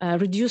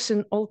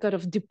 reducing all kind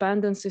of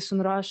dependencies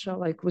on Russia,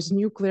 like with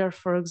nuclear,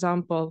 for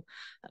example,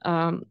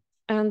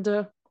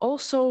 and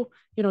also,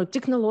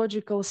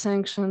 technological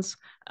sanctions.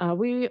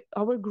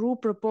 Our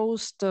group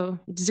proposed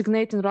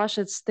designating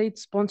Russia as state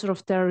sponsor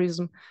of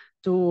terrorism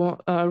to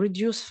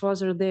reduce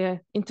further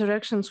their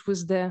interactions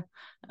with the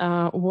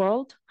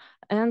world.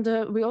 And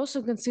we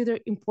also consider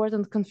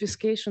important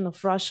confiscation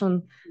of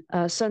Russian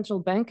central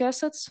bank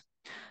assets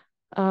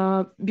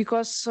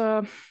because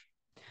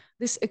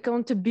this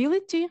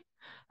accountability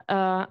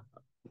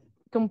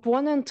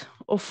component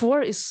of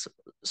war is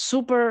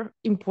super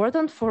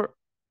important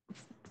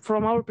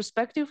from our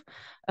perspective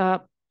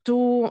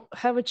to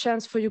have a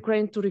chance for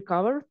Ukraine to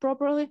recover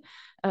properly,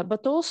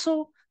 but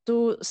also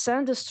to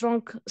send a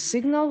strong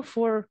signal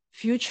for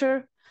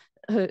future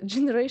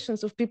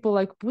generations of people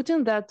like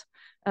Putin that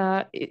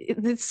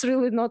it's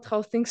really not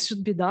how things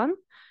should be done.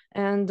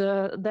 And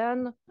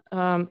then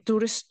to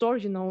restore,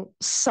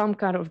 some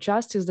kind of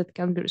justice that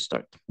can be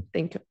restored.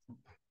 Thank you.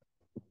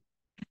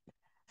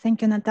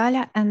 Thank you,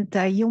 Nataliia. And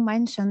you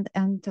mentioned,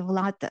 and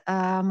Vlad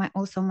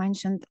also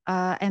mentioned,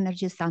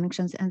 energy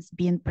sanctions as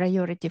being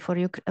priority for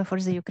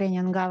the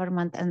Ukrainian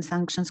government and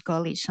sanctions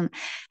coalition.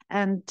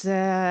 And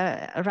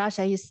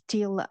Russia is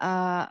still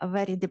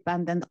very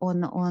dependent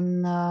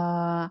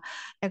on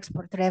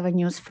export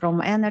revenues from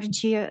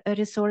energy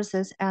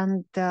resources.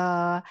 And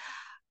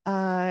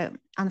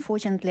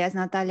unfortunately, as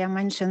Nataliia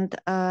mentioned,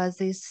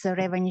 these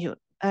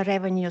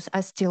revenues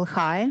are still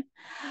high,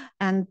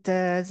 and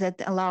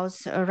that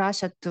allows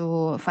Russia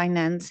to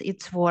finance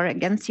its war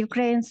against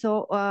Ukraine.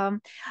 So,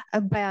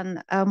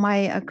 Ben,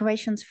 my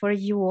questions for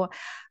you.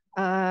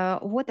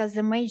 What are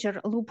the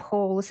major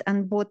loopholes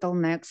and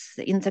bottlenecks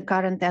in the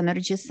current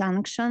energy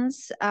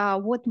sanctions?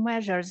 What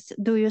measures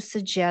do you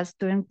suggest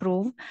to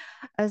improve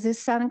these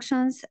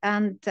sanctions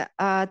and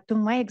to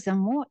make them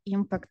more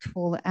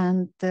impactful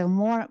and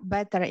more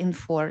better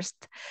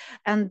enforced?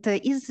 And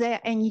is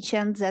there any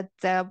chance that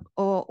the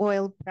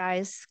oil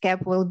price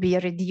cap will be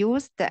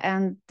reduced,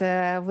 and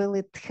will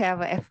it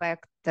have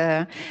effect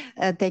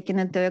taking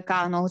into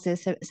account all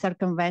the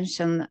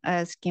circumvention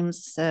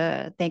schemes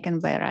taken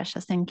by Russia?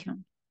 Thank you.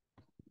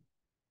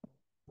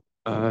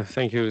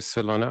 Thank you,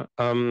 Svitlana.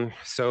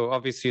 So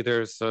obviously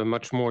there's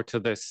much more to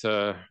this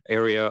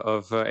area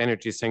of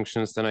energy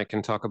sanctions than I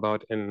can talk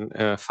about in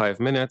 5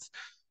 minutes.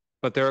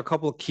 But there are a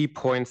couple of key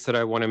points that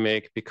I want to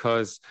make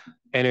because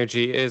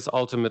energy is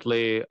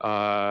ultimately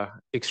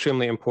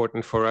extremely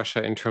important for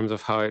Russia in terms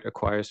of how it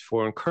acquires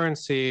foreign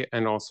currency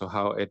and also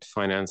how it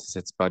finances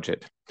its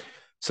budget.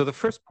 So the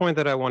first point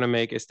that I want to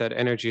make is that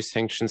energy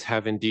sanctions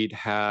have indeed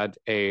had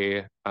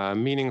a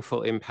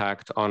meaningful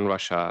impact on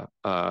Russia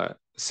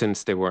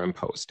since they were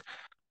imposed.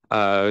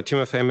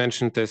 Tymofiy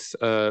mentioned this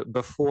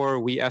before.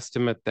 We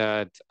estimate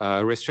that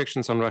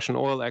restrictions on Russian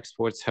oil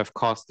exports have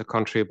cost the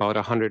country about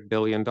 $100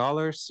 billion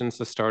since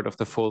the start of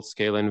the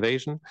full-scale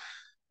invasion.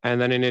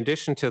 And then in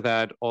addition to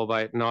that,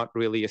 albeit not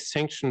really a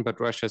sanction, but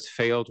Russia's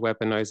failed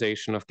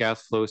weaponization of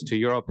gas flows to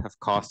Europe have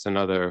cost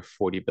another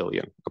 40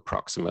 billion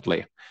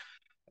approximately.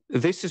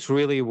 This is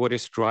really what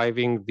is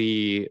driving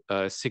the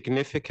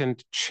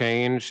significant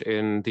change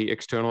in the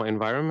external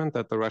environment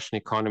that the Russian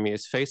economy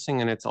is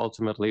facing, and it's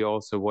ultimately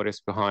also what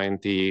is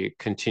behind the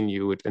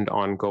continued and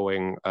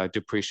ongoing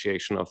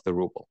depreciation of the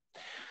ruble.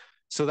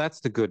 So that's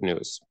the good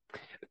news.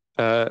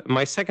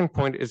 My second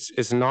point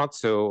is not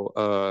so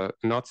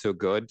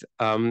good.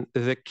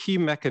 The key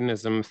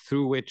mechanism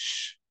through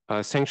which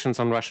sanctions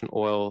on Russian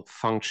oil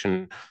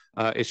function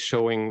is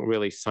showing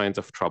really signs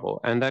of trouble.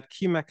 And that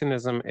key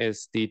mechanism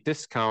is the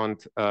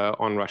discount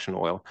on Russian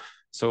oil.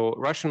 So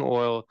Russian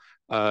oil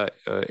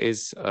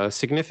is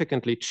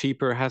significantly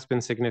cheaper, has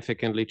been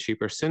significantly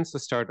cheaper since the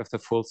start of the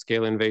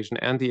full-scale invasion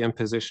and the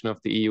imposition of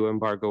the EU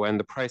embargo and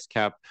the price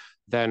cap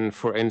than,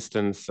 for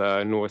instance,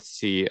 North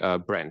Sea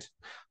Brent.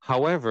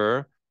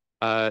 However,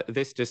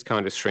 this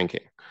discount is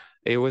shrinking.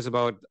 It was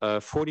about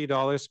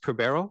 $40 per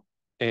barrel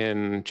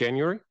in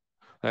January.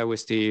 That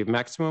was the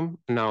maximum.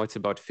 Now it's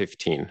about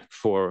 15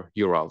 for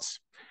Urals.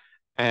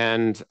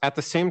 And at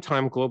the same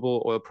time,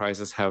 global oil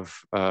prices have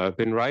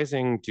been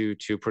rising due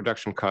to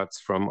production cuts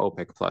from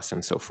OPEC Plus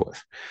and so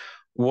forth.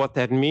 What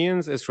that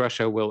means is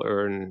Russia will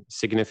earn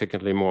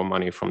significantly more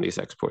money from these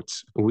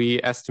exports.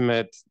 We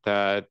estimate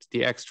that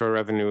the extra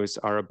revenues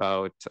are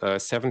about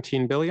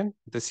 17 billion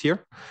this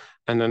year,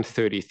 and then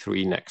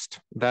 33 next.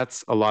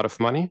 That's a lot of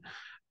money.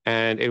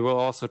 And it will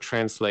also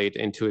translate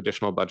into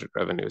additional budget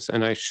revenues.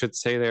 And I should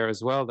say there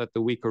as well that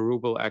the weaker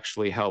ruble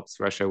actually helps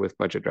Russia with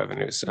budget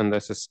revenues. And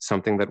this is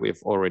something that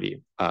we've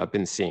already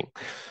been seeing.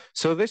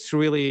 So this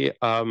really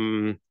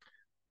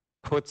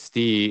puts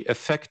the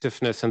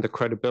effectiveness and the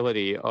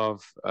credibility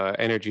of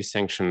energy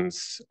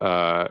sanctions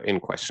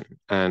in question,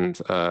 and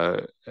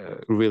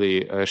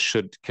really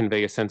should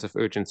convey a sense of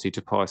urgency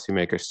to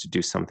policymakers to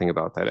do something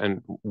about that.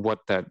 And what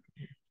that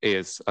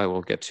is, I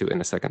will get to in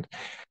a second.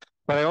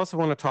 But I also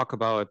want to talk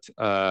about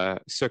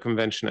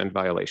circumvention and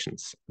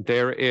violations.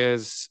 There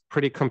is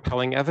pretty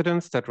compelling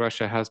evidence that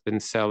Russia has been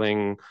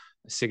selling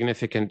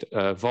significant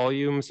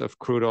volumes of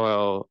crude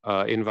oil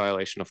in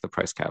violation of the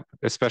price cap,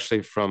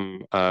 especially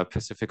from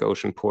Pacific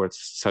Ocean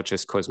ports such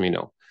as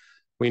Kozmino.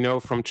 We know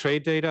from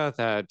trade data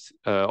that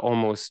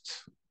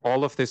almost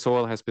all of this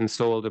oil has been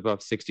sold above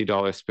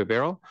 $60 per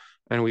barrel.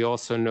 And we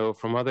also know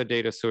from other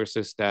data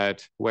sources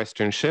that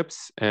Western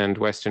ships and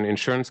Western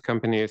insurance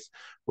companies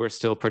were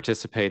still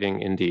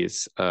participating in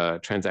these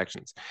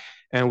transactions.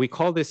 And we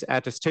call this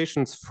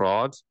attestations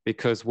fraud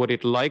because what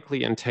it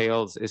likely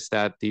entails is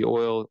that the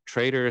oil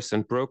traders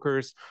and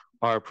brokers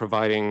are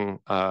providing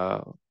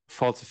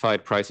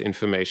falsified price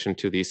information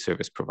to these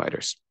service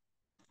providers.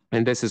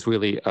 And this is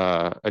really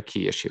a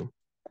key issue.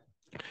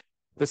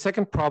 The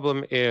second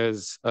problem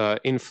is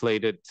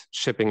inflated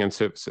shipping and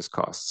services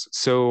costs.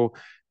 So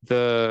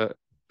the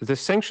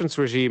sanctions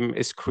regime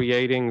is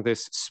creating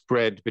this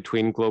spread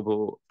between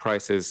global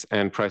prices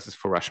and prices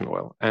for Russian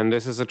oil. And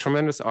this is a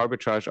tremendous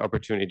arbitrage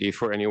opportunity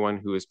for anyone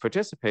who is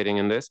participating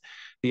in this.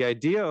 The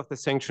idea of the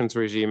sanctions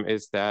regime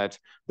is that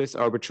this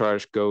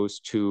arbitrage goes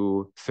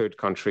to third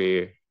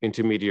country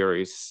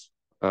intermediaries,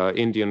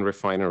 Indian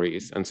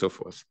refineries, and so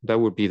forth. That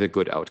would be the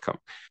good outcome.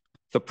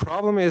 The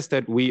problem is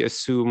that we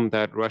assume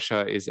that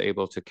Russia is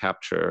able to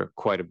capture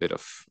quite a bit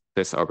of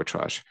this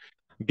arbitrage.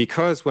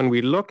 Because when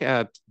we look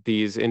at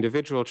these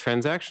individual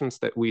transactions,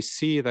 that we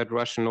see that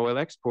Russian oil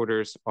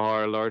exporters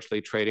are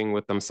largely trading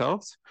with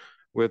themselves,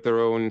 with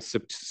their own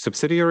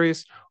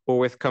subsidiaries, or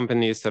with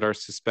companies that are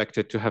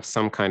suspected to have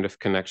some kind of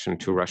connection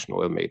to Russian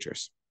oil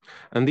majors.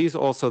 And these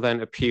also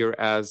then appear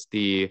as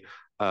the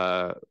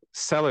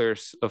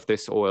sellers of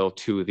this oil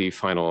to the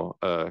final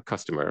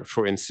customer,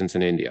 for instance,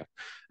 in India.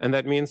 And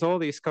that means all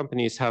these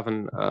companies have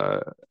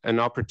an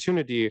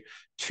opportunity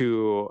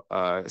to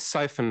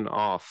siphon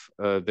off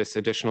this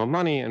additional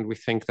money. And we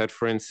think that,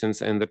 for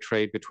instance, in the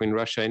trade between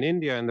Russia and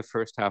India in the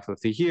first half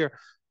of the year,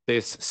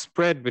 this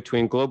spread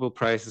between global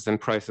prices and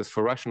prices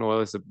for Russian oil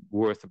is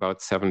worth about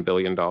 $7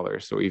 billion,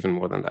 or even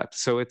more than that.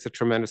 So it's a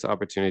tremendous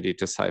opportunity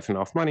to siphon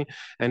off money.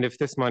 And if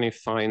this money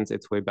finds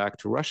its way back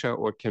to Russia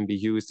or can be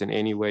used in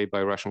any way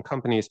by Russian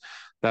companies,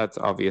 that's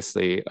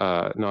obviously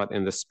not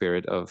in the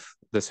spirit of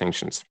the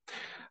sanctions.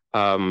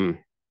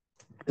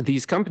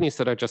 These companies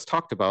that I just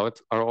talked about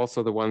are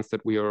also the ones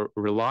that we are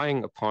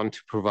relying upon to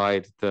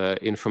provide the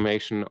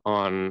information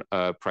on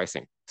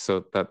pricing.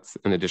 So that's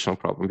an additional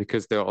problem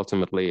because they're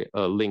ultimately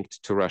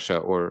linked to Russia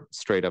or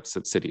straight up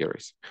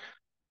subsidiaries.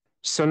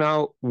 So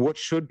now what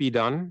should be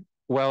done?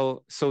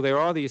 Well, so there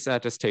are these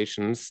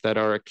attestations that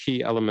are a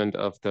key element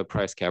of the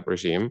price cap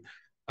regime.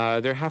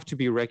 There have to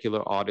be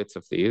regular audits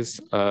of these.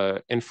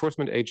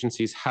 Enforcement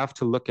agencies have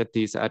to look at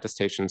these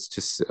attestations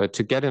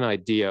to get an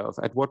idea of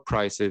at what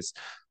prices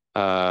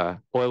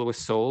oil was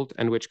sold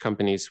and which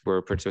companies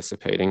were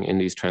participating in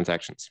these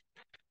transactions.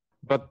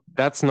 But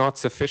that's not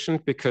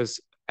sufficient because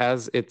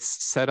as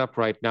it's set up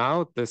right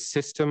now, the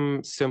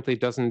system simply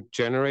doesn't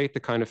generate the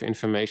kind of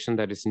information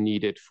that is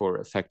needed for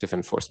effective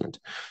enforcement.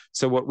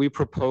 So what we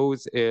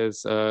propose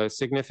is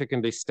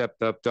significantly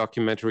stepped up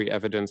documentary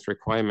evidence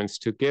requirements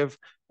to give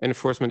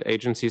enforcement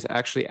agencies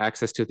actually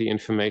access to the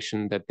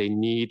information that they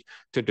need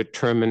to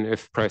determine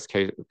if price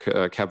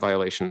cap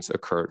violations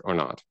occurred or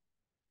not.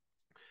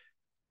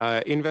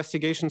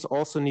 Investigations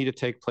also need to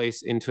take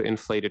place into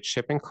inflated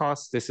shipping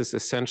costs. This is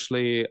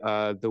essentially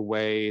the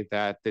way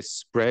that this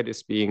spread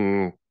is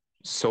being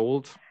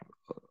sold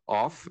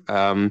off.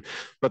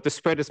 But the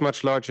spread is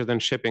much larger than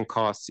shipping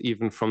costs,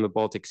 even from the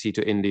Baltic Sea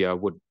to India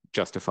would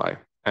justify.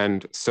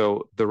 And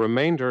so the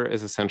remainder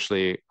is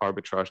essentially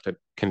arbitrage that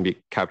can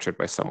be captured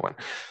by someone.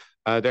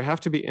 There have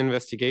to be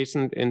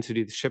investigations into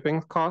the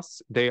shipping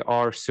costs. They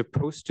are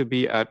supposed to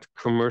be at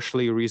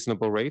commercially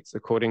reasonable rates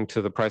according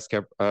to the price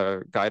cap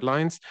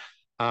guidelines.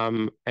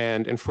 And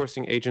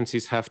enforcing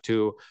agencies have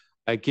to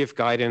give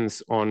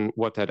guidance on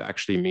what that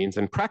actually means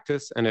in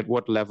practice and at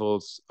what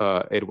levels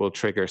it will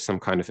trigger some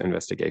kind of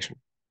investigation.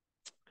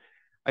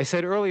 I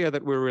said earlier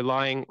that we're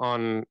relying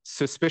on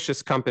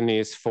suspicious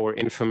companies for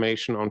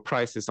information on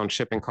prices, on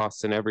shipping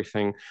costs and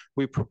everything.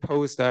 We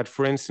propose that,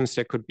 for instance,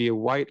 there could be a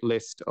white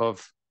list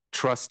of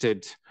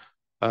trusted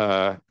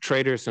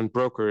traders and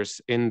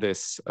brokers in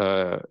this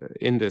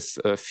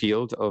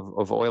field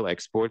of oil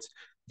exports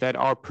that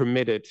are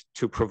permitted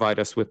to provide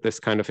us with this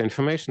kind of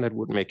information that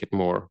would make it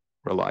more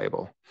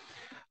reliable.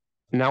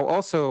 Now,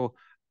 also,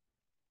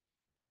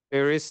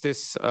 there is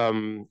this,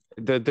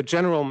 the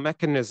general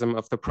mechanism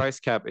of the price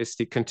cap is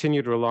the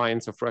continued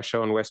reliance of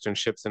Russia on Western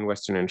ships and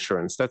Western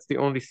insurance. That's the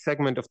only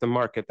segment of the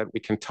market that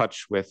we can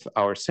touch with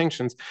our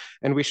sanctions.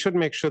 And we should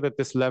make sure that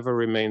this lever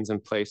remains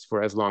in place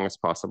for as long as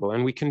possible.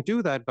 And we can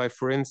do that by,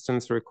 for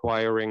instance,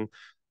 requiring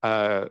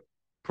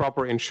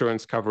proper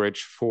insurance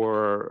coverage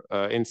for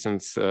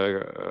instance,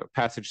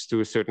 passage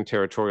through certain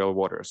territorial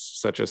waters,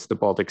 such as the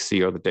Baltic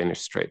Sea or the Danish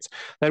Straits.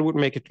 That would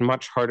make it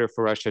much harder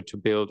for Russia to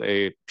build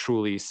a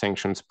truly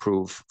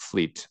sanctions-proof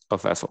fleet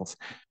of vessels.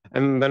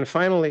 And then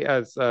finally,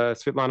 as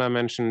Svitlana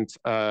mentioned,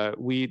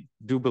 we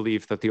do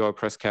believe that the oil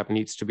price cap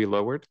needs to be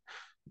lowered.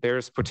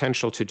 There's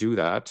potential to do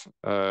that.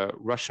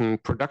 Russian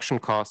production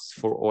costs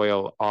for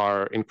oil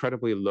are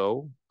incredibly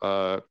low.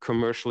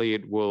 Commercially,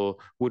 it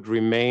would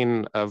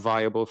remain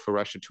viable for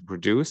Russia to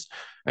produce.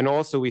 And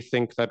also, we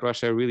think that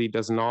Russia really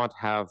does not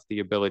have the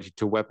ability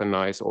to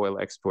weaponize oil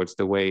exports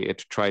the way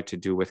it tried to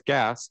do with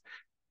gas.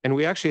 And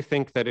we actually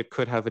think that it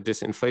could have a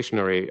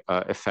disinflationary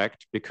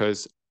effect,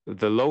 because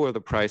the lower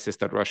the prices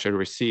that Russia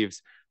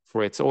receives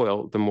for its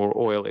oil, the more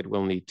oil it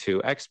will need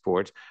to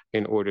export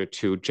in order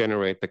to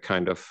generate the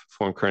kind of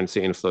foreign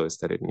currency inflows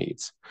that it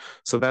needs.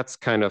 So that's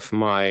kind of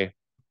my,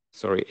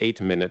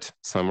 8-minute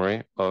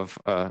summary of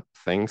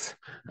things.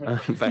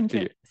 Back to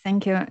you.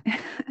 Thank you.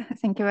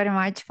 Thank you very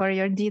much for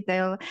your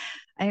detailed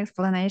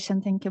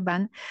explanation. Thank you,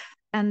 Ben.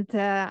 And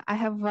I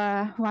have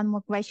one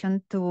more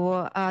question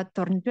to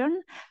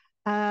Torbjörn.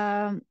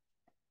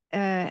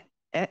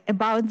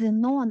 About the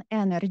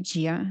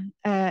non-energy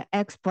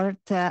export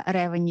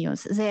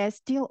revenues. They are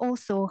still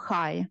also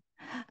high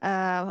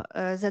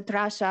that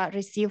Russia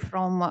receive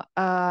from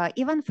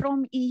even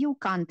from EU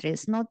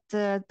countries, not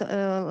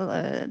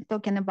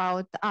talking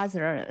about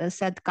other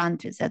said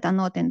countries that are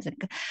not in the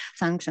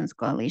sanctions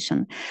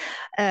coalition.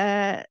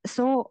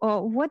 So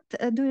what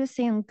do you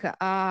think,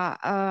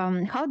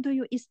 how do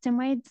you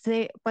estimate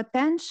the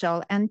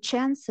potential and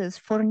chances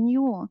for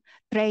new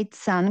trade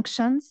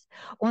sanctions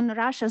on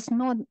Russia's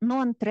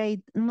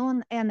non-trade,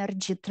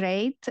 non-energy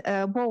trade,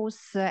 both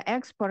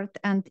export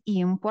and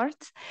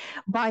imports,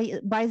 by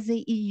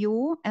the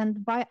EU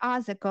and by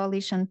other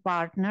coalition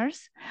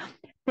partners,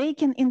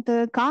 taking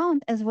into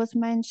account, as was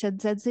mentioned,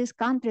 that these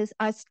countries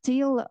are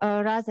still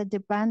rather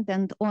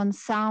dependent on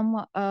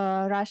some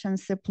Russian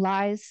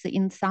supplies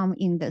in some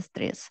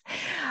industries.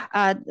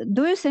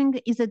 Do you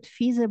think, is it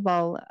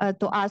feasible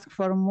to ask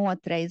for more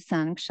trade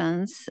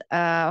sanctions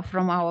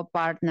from our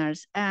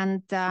partners?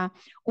 And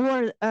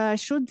or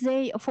should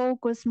they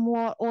focus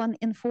more on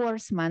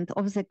enforcement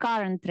of the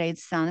current trade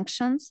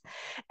sanctions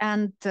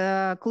and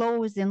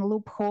closing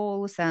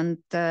loopholes and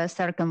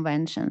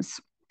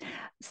circumventions?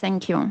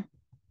 Thank you.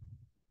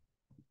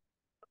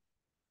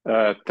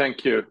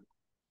 Thank you.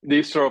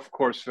 These are, of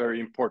course, very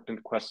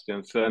important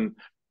questions, and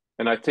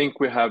I think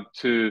we have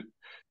to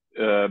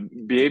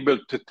be able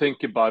to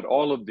think about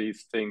all of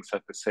these things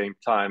at the same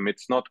time.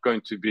 It's not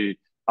going to be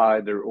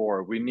either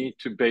or. We need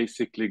to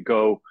basically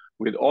go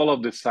with all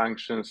of the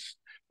sanctions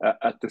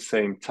at the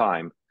same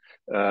time.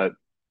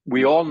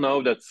 We all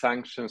know that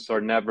sanctions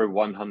are never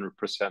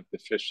 100%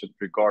 efficient,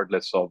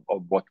 regardless of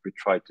what we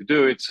try to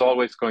do. It's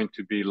always going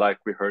to be, like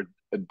we heard,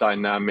 a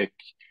dynamic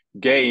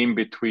game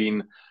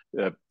between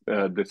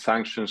the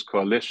sanctions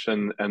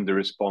coalition and the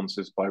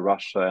responses by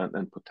Russia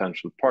and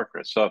potential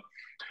partners. So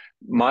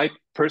my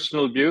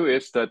personal view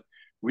is that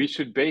we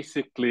should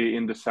basically,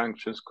 in the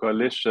sanctions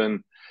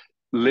coalition,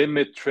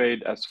 limit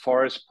trade as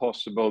far as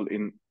possible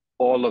in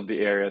all of the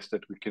areas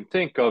that we can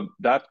think of.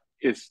 That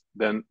is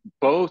then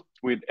both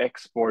with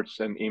exports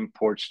and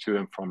imports to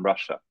and from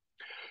Russia.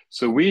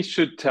 So we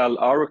should tell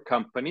our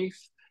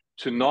companies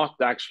to not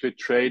actually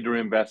trade or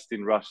invest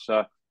in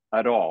Russia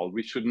at all.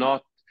 We should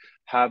not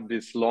have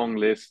this long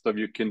list of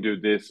you can do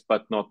this,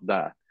 but not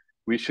that.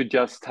 We should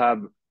just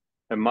have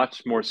a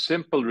much more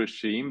simple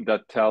regime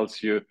that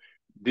tells you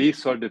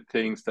these are the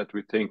things that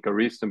we think are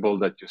reasonable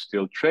that you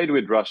still trade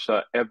with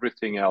Russia,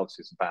 everything else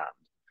is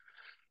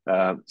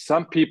banned.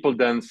 Some people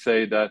then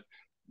say that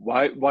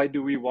why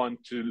do we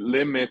want to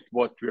limit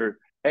what we're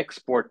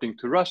exporting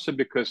to Russia,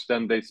 because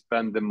then they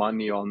spend the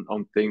money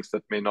on things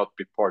that may not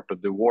be part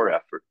of the war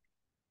effort.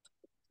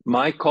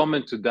 My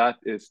comment to that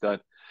is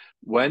that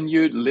when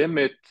you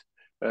limit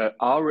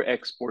our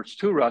exports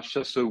to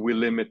Russia, so we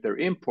limit their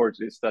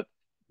imports, is that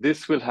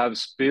this will have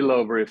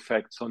spillover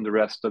effects on the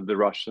rest of the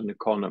Russian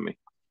economy.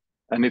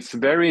 And it's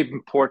very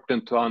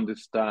important to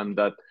understand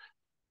that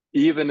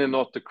even an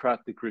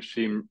autocratic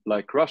regime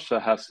like Russia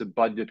has a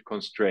budget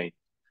constraint.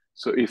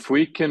 So if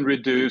we can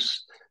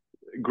reduce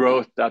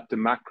growth at the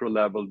macro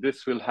level,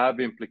 this will have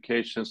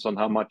implications on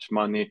how much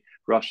money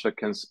Russia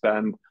can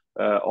spend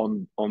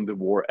on the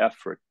war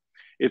effort.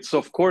 It's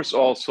of course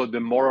also the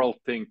moral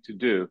thing to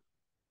do.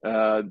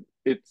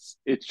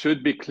 It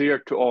should be clear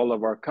to all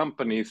of our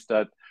companies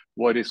that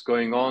what is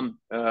going on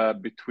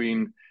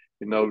between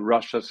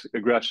Russia's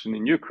aggression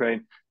in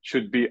Ukraine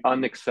should be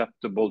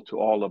unacceptable to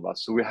all of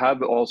us. So we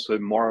have also a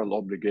moral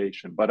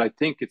obligation, but I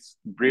think it's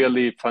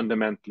really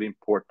fundamentally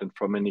important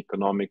from an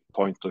economic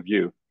point of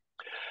view.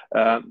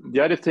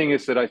 The other thing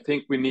is that I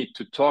think we need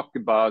to talk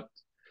about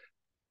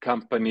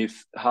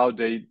companies, how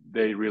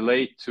they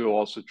relate to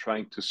also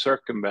trying to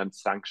circumvent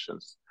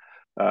sanctions.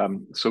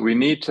 So we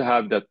need to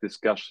have that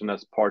discussion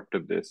as part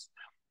of this.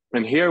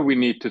 And here we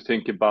need to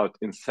think about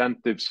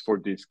incentives for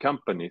these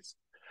companies.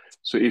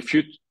 So if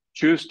you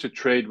choose to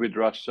trade with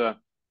Russia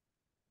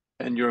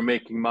and you're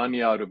making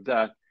money out of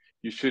that,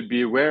 you should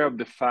be aware of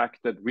the fact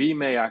that we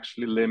may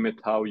actually limit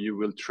how you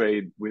will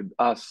trade with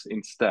us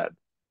instead.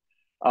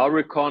 Our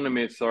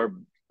economies are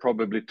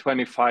probably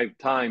 25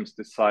 times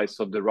the size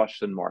of the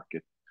Russian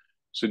market.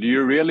 So do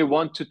you really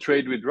want to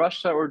trade with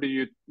Russia, or do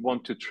you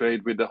want to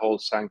trade with the whole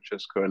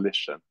sanctions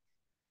coalition?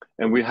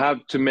 And we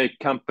have to make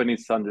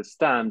companies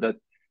understand that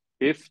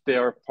if they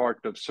are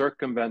part of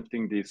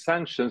circumventing these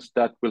sanctions,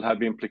 that will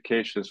have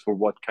implications for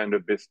what kind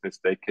of business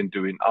they can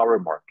do in our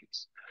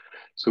markets.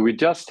 So we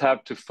just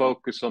have to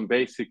focus on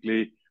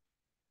basically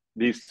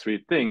these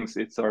three things.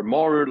 It's our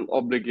moral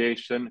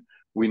obligation.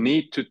 We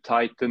need to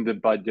tighten the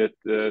budget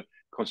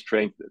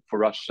constraint for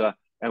Russia,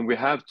 and we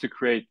have to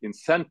create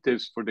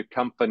incentives for the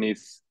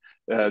companies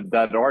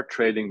that are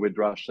trading with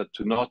Russia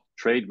to not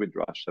trade with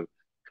Russia.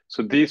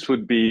 So these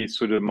would be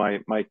sort of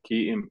my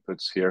key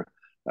inputs here.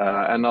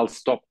 And I'll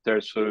stop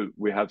there so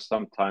we have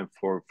some time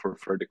for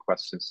further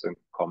questions and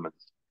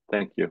comments.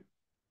 Thank you.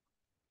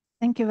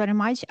 Thank you very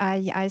much.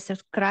 I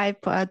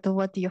subscribe to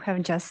what you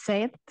have just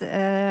said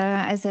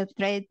as a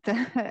trade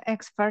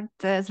expert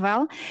as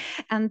well.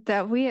 And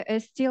we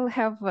still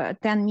have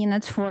 10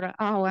 minutes for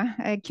our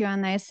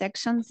Q&A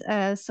sections.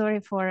 Sorry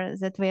for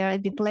that we are a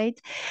bit late.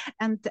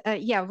 And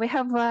yeah, we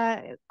have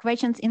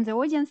questions in the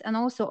audience and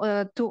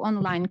also 2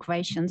 online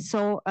questions.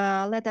 So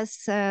let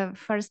us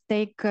first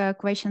take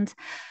questions.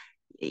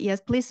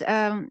 Yes, please.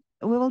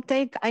 We will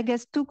take, I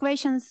guess, 2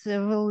 questions.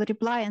 We'll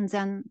reply and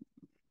then...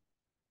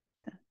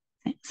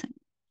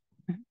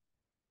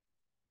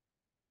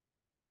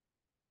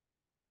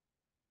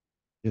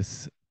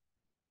 Thanks.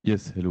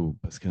 Yes, hello,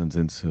 Pascal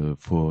Zens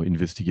for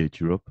Investigate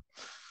Europe.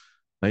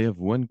 I have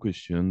one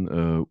question.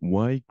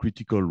 Why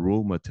critical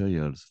raw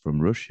materials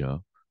from Russia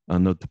are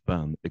not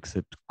banned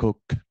except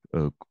coke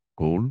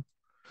coal?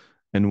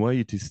 And why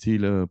it is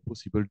still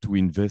possible to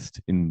invest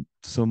in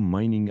some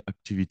mining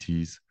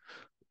activities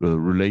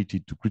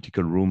related to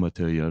critical raw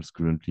materials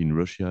currently in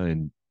Russia?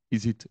 And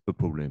is it a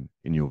problem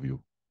in your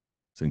view?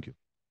 Thank you.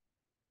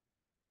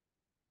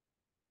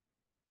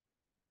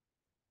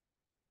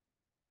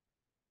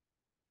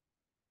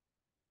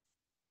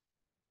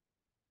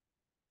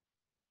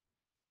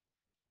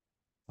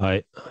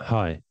 Hi,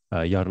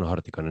 Jarno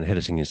Hartikainen,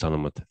 Helsingin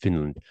Sanomat,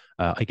 Finland.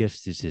 I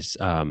guess this is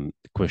a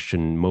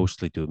question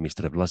mostly to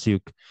Mr.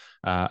 Vlasiuk.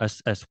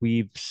 As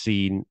we've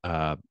seen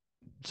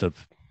sort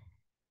of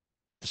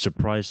the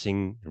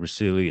surprising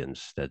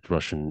resilience that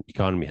Russian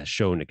economy has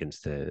shown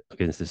against the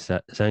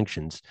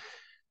sanctions,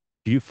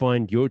 do you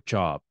find your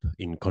job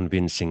in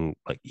convincing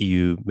like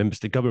EU member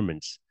state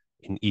governments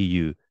in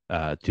EU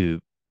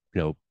to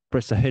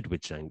press ahead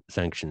with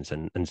sanctions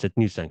and set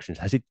new sanctions,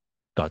 has it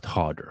got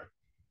harder?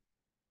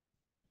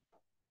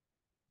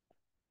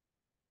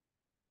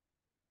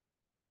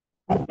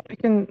 I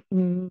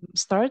can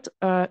start.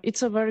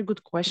 It's a very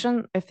good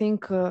question. I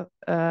think,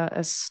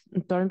 as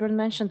Torbjörn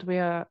mentioned, we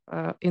are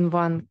in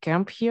one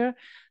camp here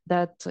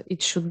that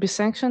it should be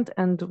sanctioned,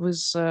 and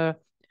with a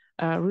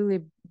really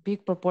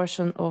big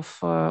proportion of,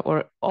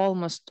 or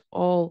almost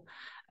all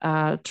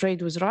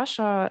trade with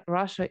Russia,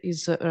 Russia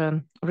is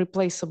a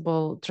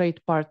replaceable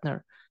trade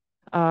partner.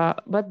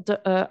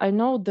 But I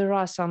know there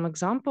are some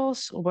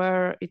examples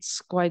where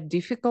it's quite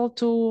difficult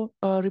to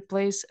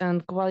replace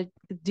and quite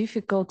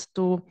difficult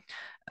to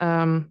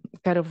kind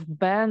of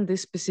ban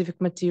this specific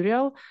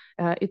material.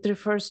 It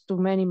refers to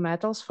many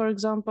metals, for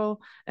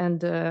example,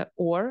 and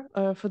ore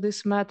for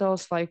these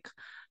metals, like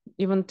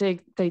even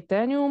take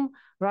titanium.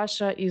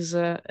 Russia is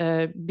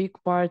a big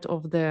part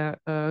of the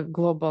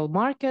global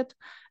market,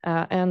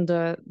 and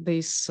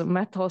these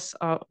metals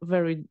are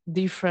very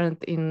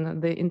different in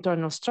the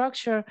internal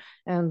structure,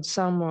 and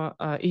some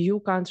EU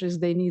countries,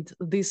 they need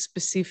this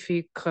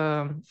specific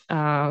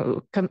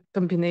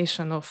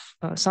combination of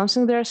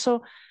something there.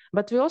 So,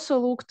 but we also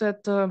looked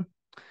at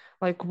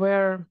like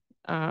where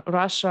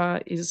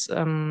Russia is,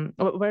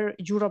 where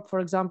Europe,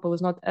 for example,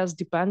 is not as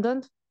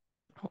dependent,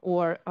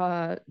 or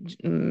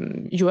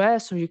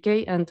US or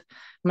UK, and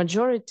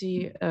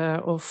majority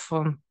of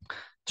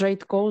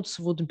trade codes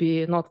would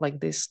be not like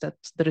this, that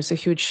there is a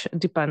huge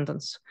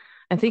dependence.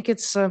 I think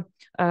it's a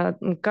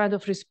kind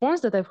of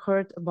response that I've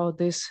heard about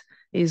this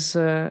is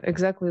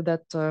exactly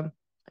that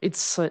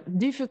it's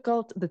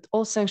difficult that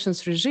all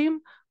sanctions regime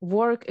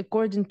work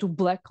according to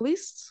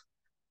blacklists,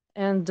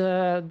 and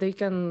they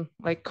can,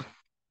 like,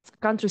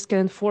 countries can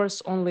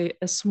enforce only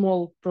a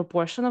small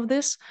proportion of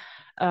this.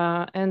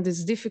 And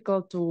it's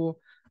difficult to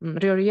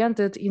reorient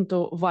it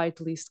into white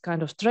list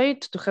kind of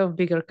trade, to have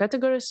bigger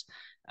categories.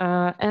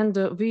 And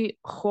we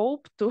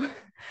hope to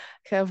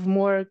have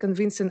more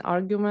convincing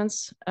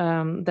arguments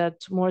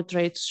that more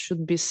trades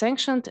should be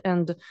sanctioned,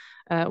 and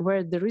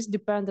where there is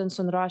dependence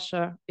on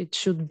Russia, it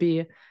should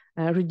be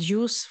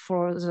reduced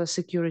for the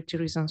security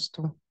reasons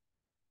too.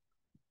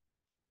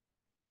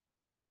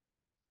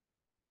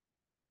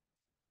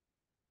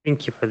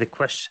 Thank you for the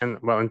question.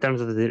 Well, in terms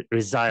of the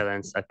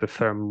resilience, I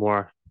prefer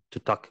more to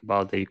talk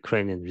about the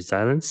Ukrainian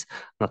resilience,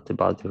 not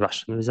about the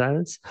Russian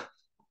resilience.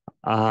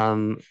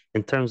 In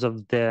terms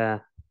of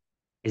has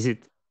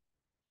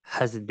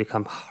it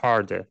become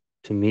harder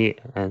to me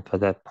and for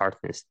the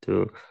partners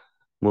to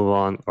move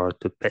on or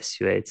to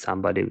persuade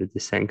somebody with the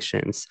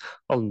sanctions?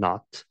 Well,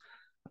 not.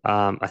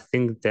 I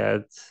think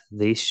that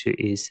the issue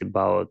is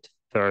about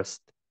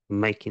first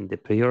making the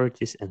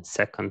priorities, and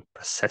second,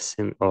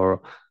 processing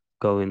or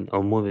going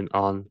or moving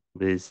on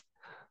with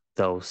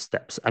those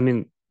steps. I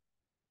mean,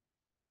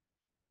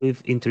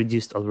 we've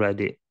introduced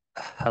already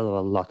a hell of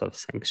a lot of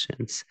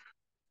sanctions,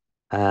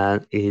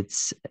 and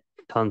it's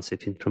tons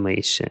of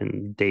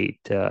information,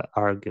 data,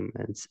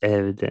 arguments,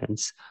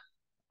 evidence.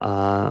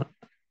 A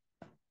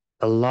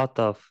lot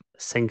of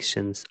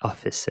sanctions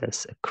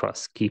offices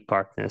across key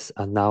partners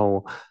are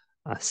now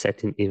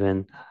setting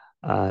even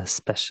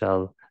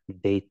special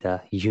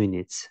data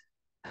units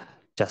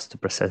just to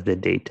process the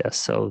data.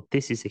 So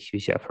this is a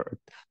huge effort.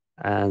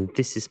 And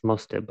this is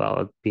mostly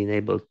about being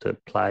able to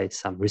apply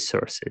some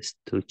resources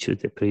to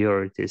choose the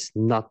priorities,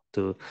 not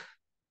to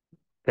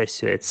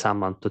persuade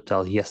someone to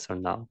tell yes or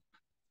no.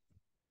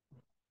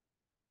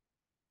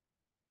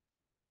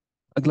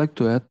 I'd like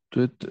to add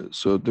to it.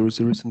 So there was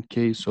a recent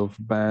case of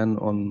ban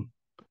on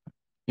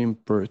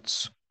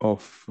imports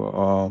of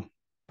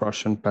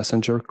Russian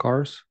passenger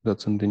cars.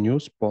 That's in the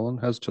news.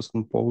 Poland has just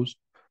imposed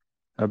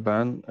a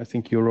ban. I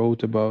think you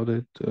wrote about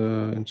it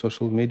in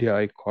social media.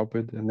 I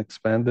copied and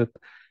expanded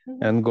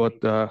and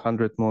got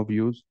 100 more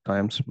views,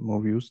 times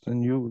more views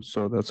than you.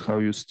 So that's how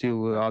you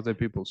steal other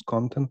people's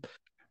content,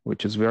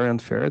 which is very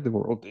unfair. The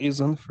world is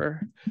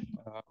unfair,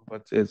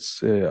 but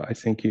it's. I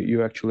think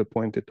you actually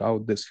pointed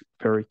out this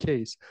very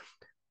case.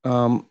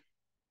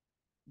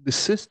 The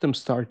system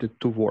started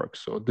to work.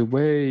 So the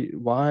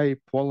why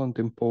Poland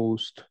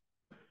imposed,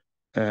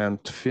 and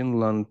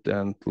Finland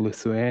and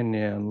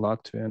Lithuania and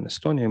Latvia and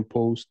Estonia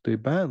imposed the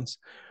bans,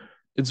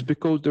 it's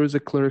because there is a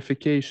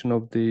clarification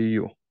of the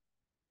EU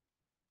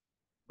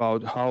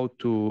about how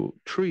to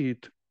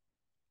treat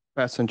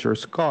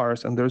passengers'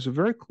 cars, and there's a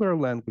very clear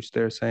language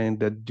there saying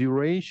that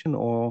duration,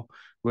 or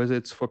whether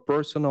it's for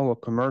personal or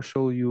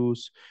commercial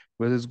use,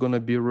 whether it's going to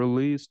be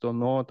released or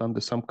not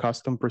under some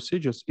custom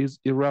procedures, is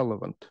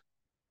irrelevant.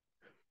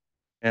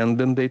 And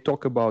then they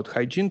talk about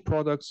hygiene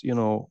products,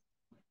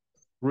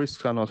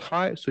 risks are not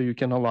high, so you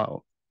can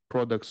allow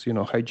products,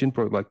 hygiene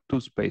products like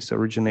toothpaste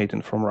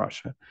originating from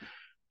Russia,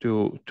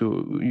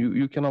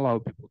 you can allow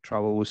people to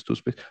travel with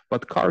toothpaste,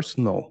 but cars,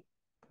 no,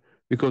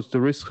 because the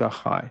risks are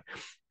high.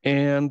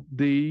 And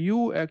the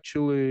EU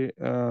actually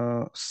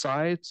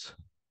cites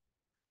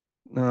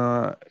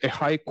a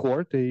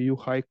EU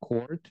high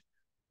court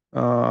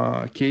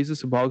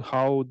cases about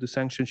how the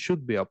sanctions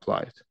should be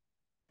applied.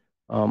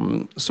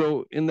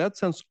 So in that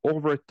sense,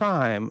 over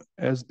time,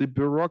 as the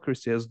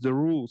bureaucracy, as the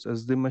rules,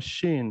 as the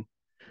machine,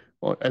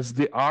 or as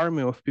the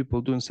army of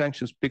people doing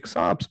sanctions picks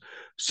up,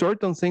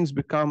 certain things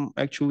become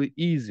actually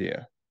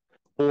easier.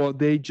 Or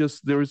there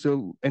is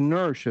an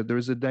inertia, there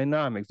is a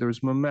dynamic, there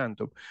is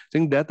momentum. I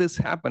think that is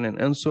happening.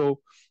 And so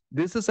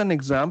this is an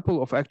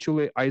example of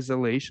actually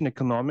isolation,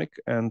 economic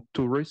and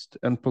tourist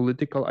and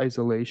political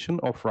isolation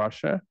of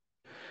Russia.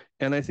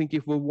 And I think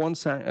if we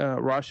want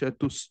Russia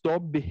to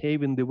stop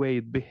behaving the way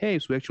it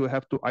behaves, we actually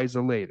have to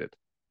isolate it.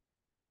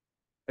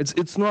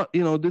 It's not,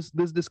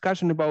 this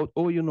discussion about,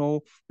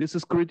 this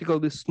is critical,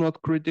 this is not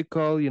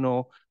critical,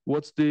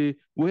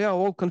 we are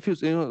all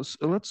confused.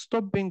 Let's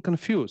stop being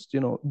confused.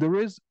 There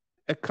is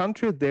a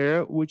country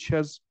there which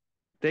has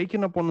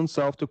taken upon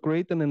itself to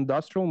create an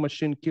industrial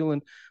machine,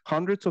 killing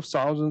hundreds of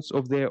thousands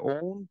of their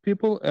own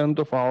people and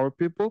of our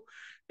people.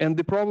 And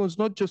the problem is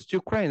not just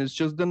Ukraine, it's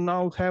just they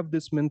now have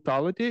this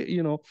mentality.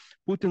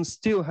 Putin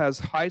still has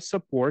high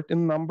support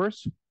in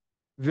numbers,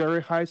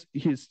 very high.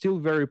 He's still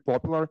very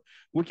popular.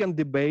 We can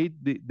debate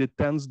the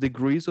 10th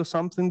degrees or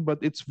something, but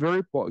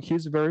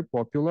he's very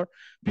popular.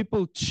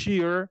 People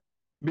cheer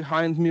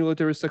behind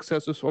military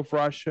successes of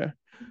Russia.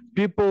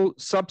 People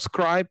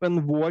subscribe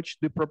and watch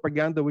the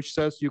propaganda which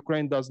says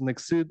Ukraine doesn't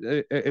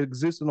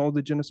exist and all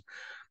the genocide.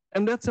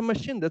 And that's a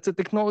machine, that's a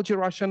technology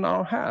Russia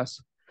now has.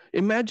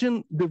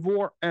 Imagine the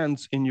war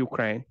ends in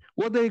Ukraine.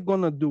 What are they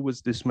going to do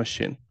with this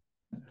machine?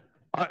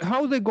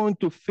 How are they going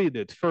to feed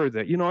it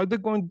further? Are they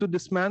going to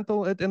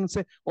dismantle it and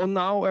say, oh,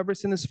 now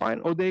everything is fine?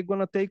 Or they're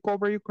going to take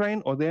over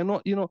Ukraine? Or they're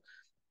not,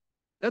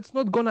 that's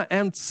not going to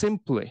end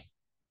simply.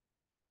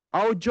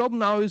 Our job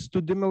now is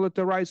to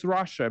demilitarize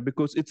Russia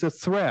because it's a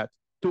threat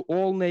to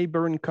all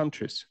neighboring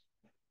countries.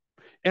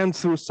 And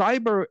through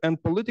cyber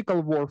and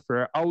political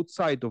warfare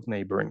outside of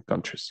neighboring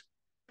countries.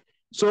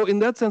 So in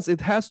that sense, it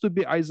has to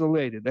be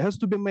isolated. It has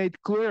to be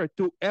made clear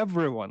to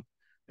everyone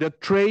that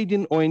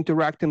trading or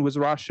interacting with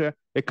Russia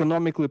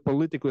economically,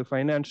 politically,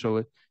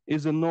 financially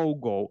is a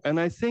no-go. And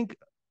I think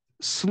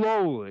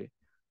slowly,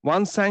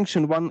 one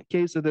sanction, one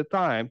case at a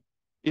time,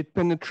 it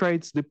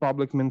penetrates the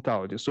public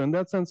mentality. So in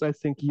that sense, I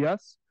think,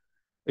 yes,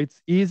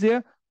 it's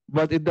easier,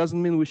 but it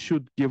doesn't mean we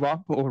should give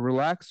up or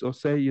relax or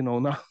say, no,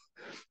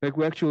 like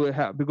we actually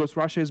have, because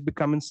Russia is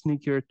becoming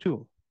sneakier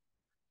too.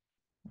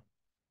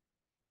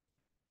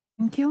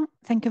 Thank you.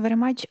 Thank you very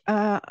much.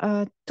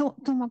 Two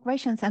more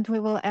questions and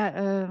we will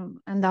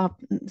end up.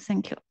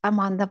 Thank you.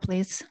 Amanda,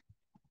 please.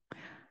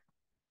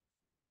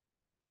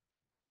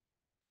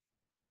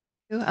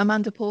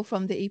 Amanda Paul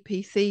from the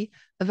EPC.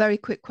 A very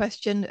quick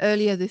question.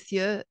 Earlier this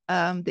year,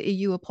 the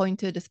EU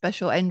appointed a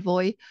special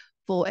envoy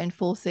for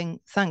enforcing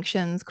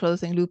sanctions,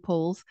 closing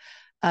loopholes.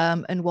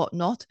 and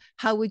whatnot.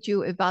 How would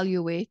you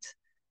evaluate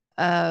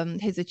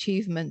his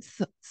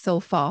achievements so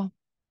far?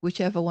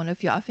 Whichever one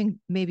of you, I think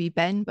maybe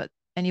Ben, but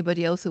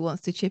anybody else who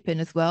wants to chip in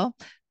as well.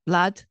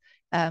 Vlad,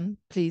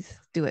 please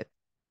do it.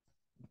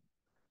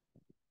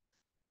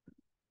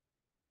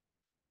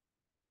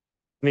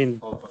 I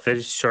mean,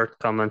 very short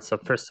comments. So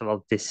first of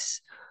all,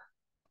 this,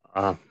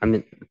 I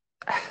mean,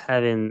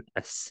 having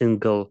a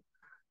single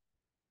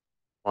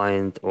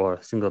point or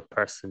a single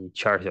person in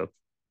charge of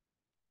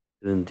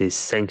doing this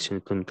sanction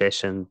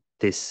implementation,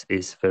 this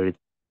is very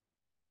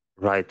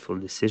rightful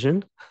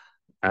decision.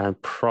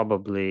 And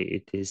probably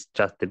it is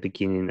just the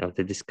beginning of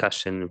the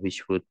discussion,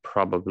 which would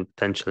probably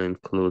potentially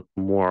include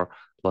more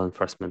law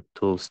enforcement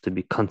tools to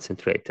be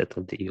concentrated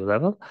on the EU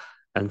level.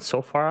 And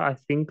so far, I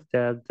think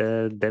that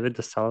David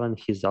O'Sullivan,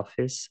 his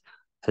office,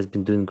 has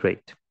been doing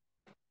great.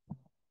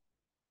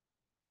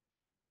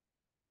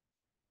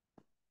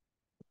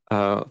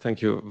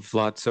 Thank you,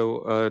 Vlad.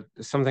 So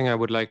something I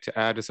would like to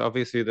add is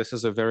obviously this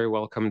is a very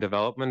welcome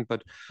development,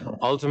 but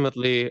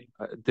ultimately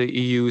the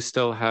EU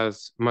still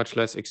has much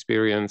less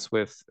experience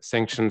with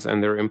sanctions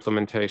and their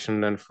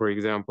implementation than, for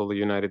example, the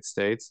United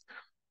States.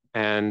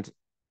 And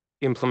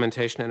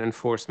implementation and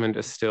enforcement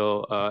is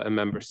still a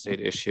member state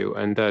issue,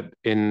 and that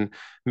in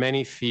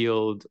many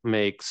fields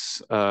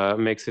makes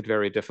it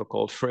very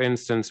difficult. For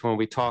instance, when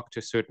we talk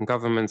to certain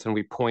governments and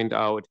we point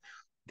out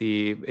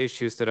the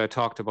issues that I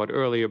talked about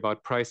earlier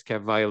about price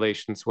cap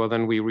violations, well,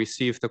 then we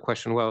receive the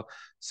question, well,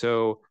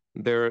 so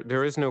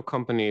there is no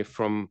company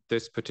from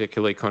this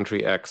particular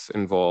country X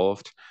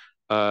involved.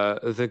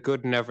 The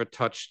good never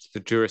touched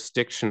the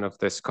jurisdiction of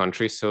this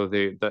country, so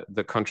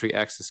the country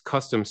X's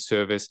customs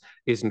service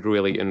isn't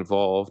really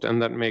involved,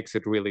 and that makes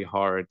it really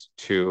hard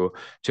to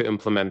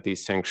implement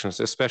these sanctions,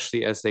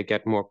 especially as they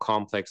get more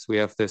complex. We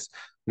have this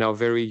now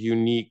very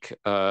unique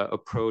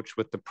approach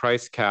with the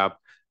price cap.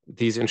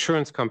 These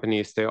insurance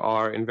companies, they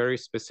are in very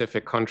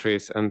specific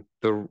countries, and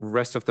the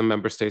rest of the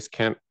member states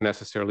can't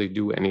necessarily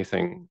do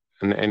anything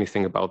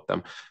about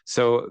them.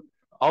 So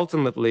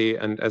ultimately,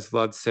 and as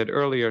Vlad said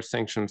earlier,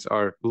 sanctions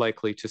are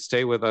likely to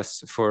stay with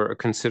us for a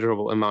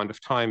considerable amount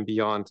of time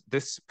beyond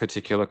this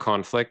particular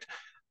conflict.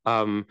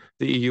 The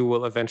EU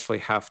will eventually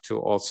have to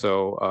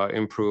also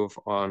improve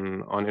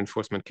on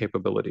enforcement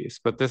capabilities.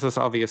 But this is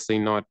obviously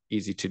not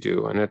easy to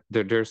do, and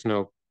there's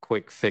no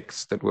quick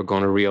fix that we're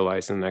going to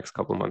realize in the next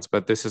couple of months.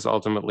 But this is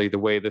ultimately the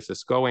way this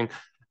is going.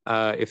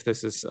 If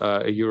this is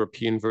a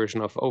European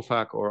version of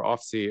OFAC or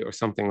OFSI or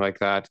something like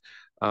that,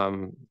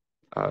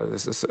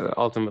 this is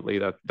ultimately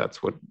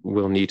that's what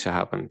will need to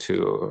happen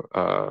to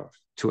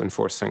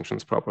enforce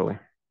sanctions properly.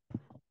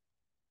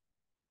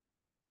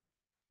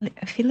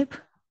 Philip?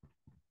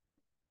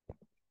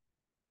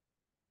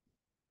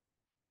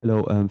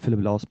 Hello,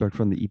 Philip Lausberg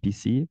from the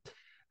EPC.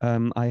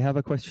 I have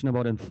a question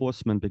about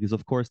enforcement, because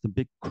of course the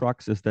big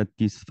crux is that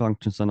these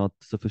functions are not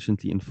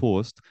sufficiently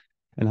enforced.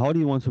 And how do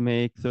you want to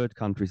make third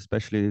countries,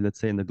 especially let's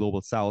say in the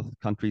global south,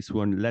 countries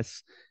who are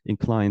less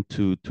inclined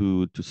to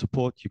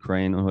support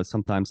Ukraine or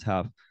sometimes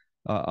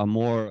are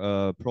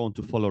more prone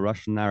to follow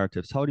Russian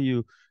narratives? How do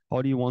you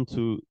want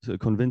to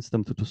convince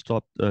them to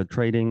stop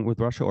trading with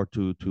Russia or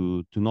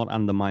to not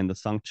undermine the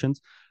sanctions?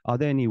 Are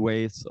there any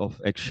ways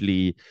of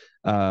actually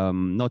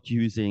not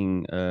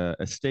using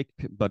a stick,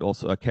 but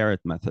also a carrot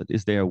method?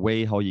 Is there a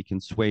way how you can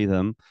sway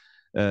them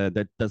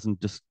that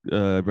doesn't just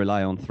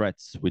rely on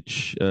threats,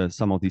 which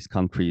some of these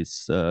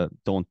countries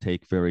don't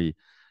take very,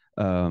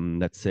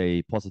 let's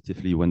say,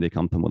 positively when they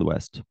come to the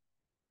West?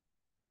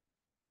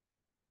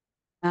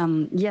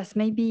 Yes,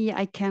 maybe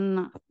I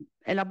can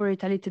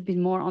elaborate a little bit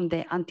more on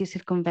the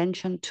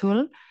anti-circumvention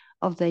tool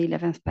of the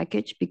 11th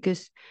package,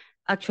 because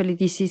actually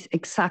this is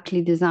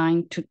exactly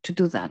designed to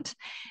do that.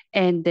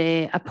 And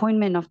the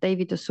appointment of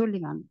David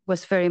O'Sullivan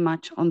was very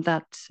much on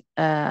that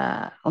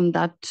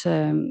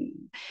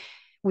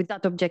with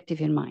that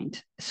objective in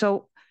mind.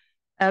 So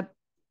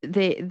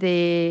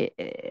the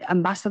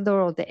ambassador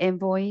or the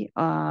envoy,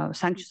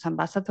 sanctions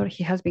ambassador,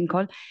 he has been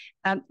called,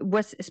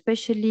 was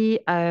especially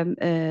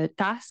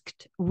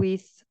tasked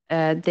with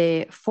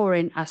the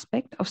foreign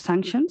aspect of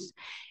sanctions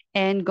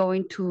and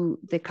going to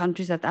the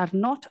countries that are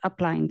not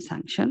applying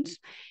sanctions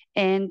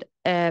and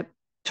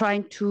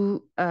trying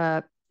to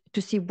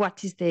see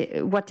what is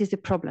the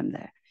problem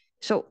there.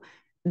 So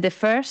the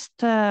first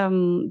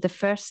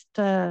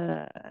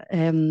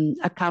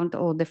account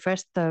or the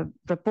first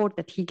report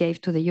that he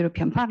gave to the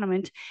European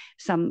Parliament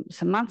some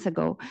months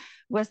ago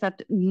was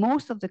that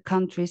most of the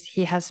countries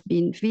he has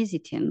been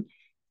visiting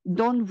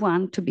don't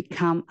want to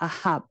become a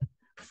hub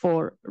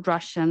for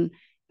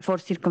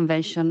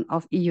circumvention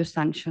of EU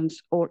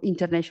sanctions or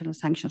international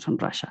sanctions on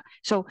Russia.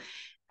 So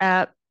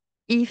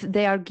if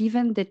they are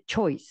given the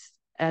choice,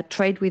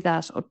 trade with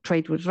us or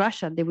trade with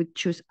Russia, they would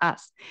choose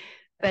us.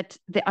 But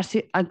the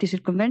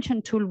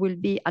anti-circumvention tool will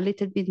be a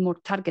little bit more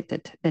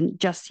targeted than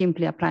just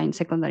simply applying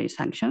secondary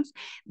sanctions.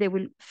 They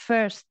will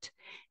first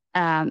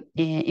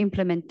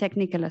implement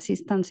technical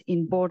assistance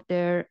in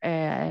border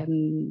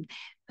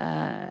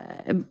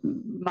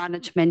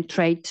management,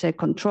 trade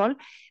control.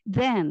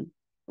 Then,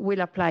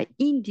 will apply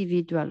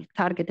individual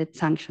targeted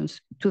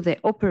sanctions to the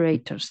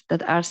operators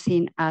that are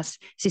seen as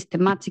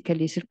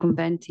systematically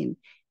circumventing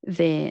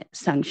the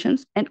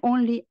sanctions, and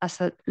only as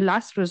a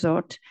last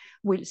resort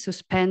will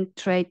suspend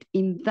trade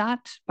in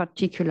that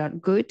particular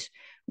good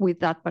with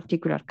that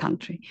particular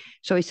country.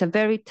 So it's a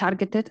very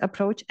targeted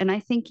approach, and I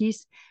think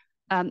is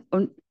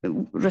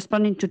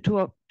responding to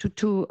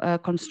two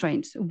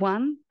constraints.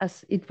 One,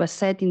 as it was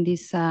said in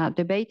this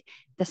debate,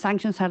 the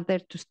sanctions are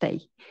there to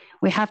stay.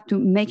 We have to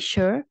make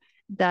sure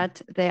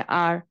that they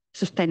are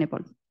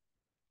sustainable.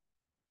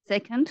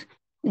 Second,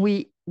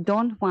 we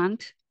don't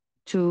want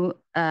to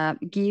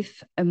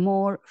give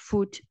more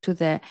food to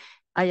the,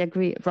 I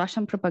agree,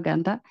 Russian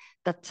propaganda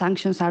that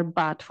sanctions are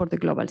bad for the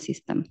global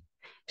system.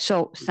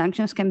 So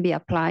sanctions can be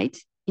applied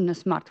in a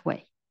smart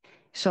way.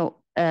 So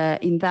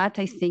in that,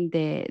 I think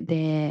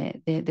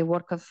the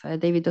work of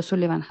David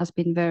O'Sullivan has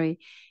been very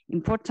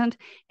important,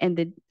 and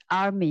the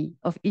army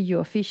of EU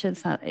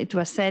officials, it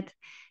was said,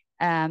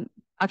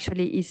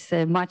 actually is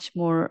much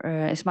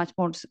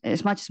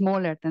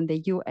smaller than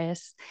the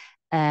US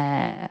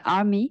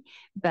army,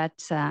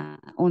 but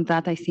on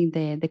that, I think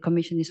the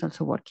Commission is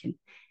also working.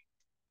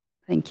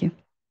 Thank you.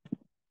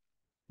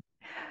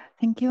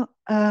 Thank you.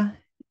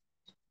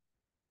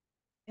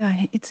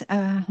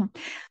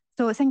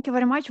 So thank you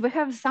very much. We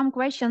have some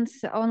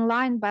questions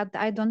online, but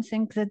I don't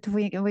think that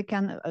we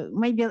can,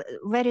 maybe a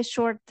very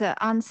short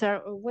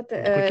answer. What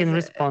we can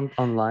respond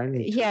online.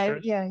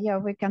 Yeah,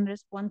 we can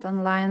respond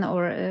online,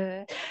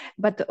 or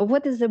but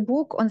what is the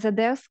book on the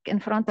desk in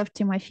front of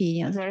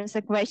Tymofiy? There is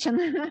a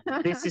question.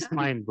 This is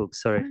my book,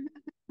 sorry.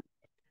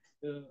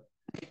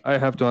 I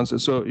have to answer.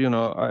 So, you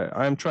know,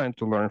 I'm trying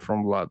to learn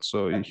from Vlad.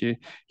 So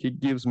he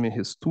gives me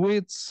his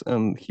tweets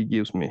and he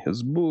gives me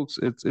his books.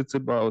 It's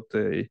about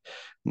a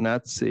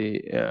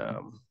Nazi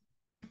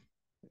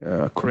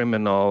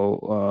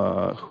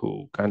criminal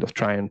who kind of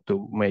trying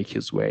to make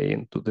his way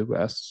into the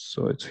West.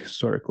 So it's a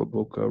historical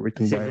book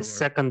written by the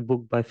second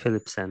book by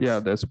Philip Sands. Yeah,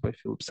 that's by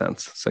Philip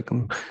Sands,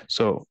 second.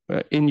 So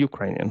in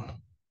Ukrainian.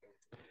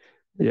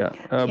 Yeah,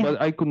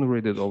 but I couldn't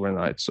read it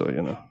overnight, so,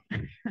 you know,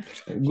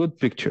 good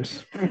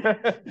pictures.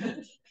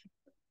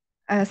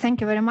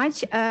 Thank you very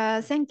much.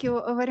 Thank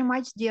you very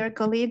much, dear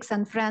colleagues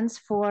and friends,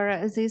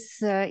 for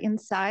these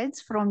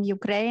insights from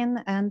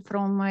Ukraine and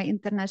from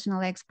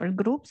international expert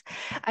groups.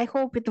 I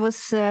hope it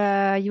was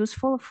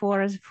useful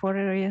for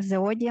the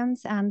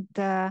audience, and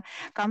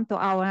come to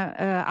our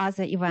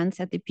other events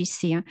at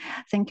EPC.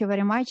 Thank you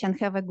very much and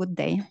have a good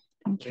day.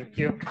 Thank you. Thank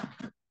you.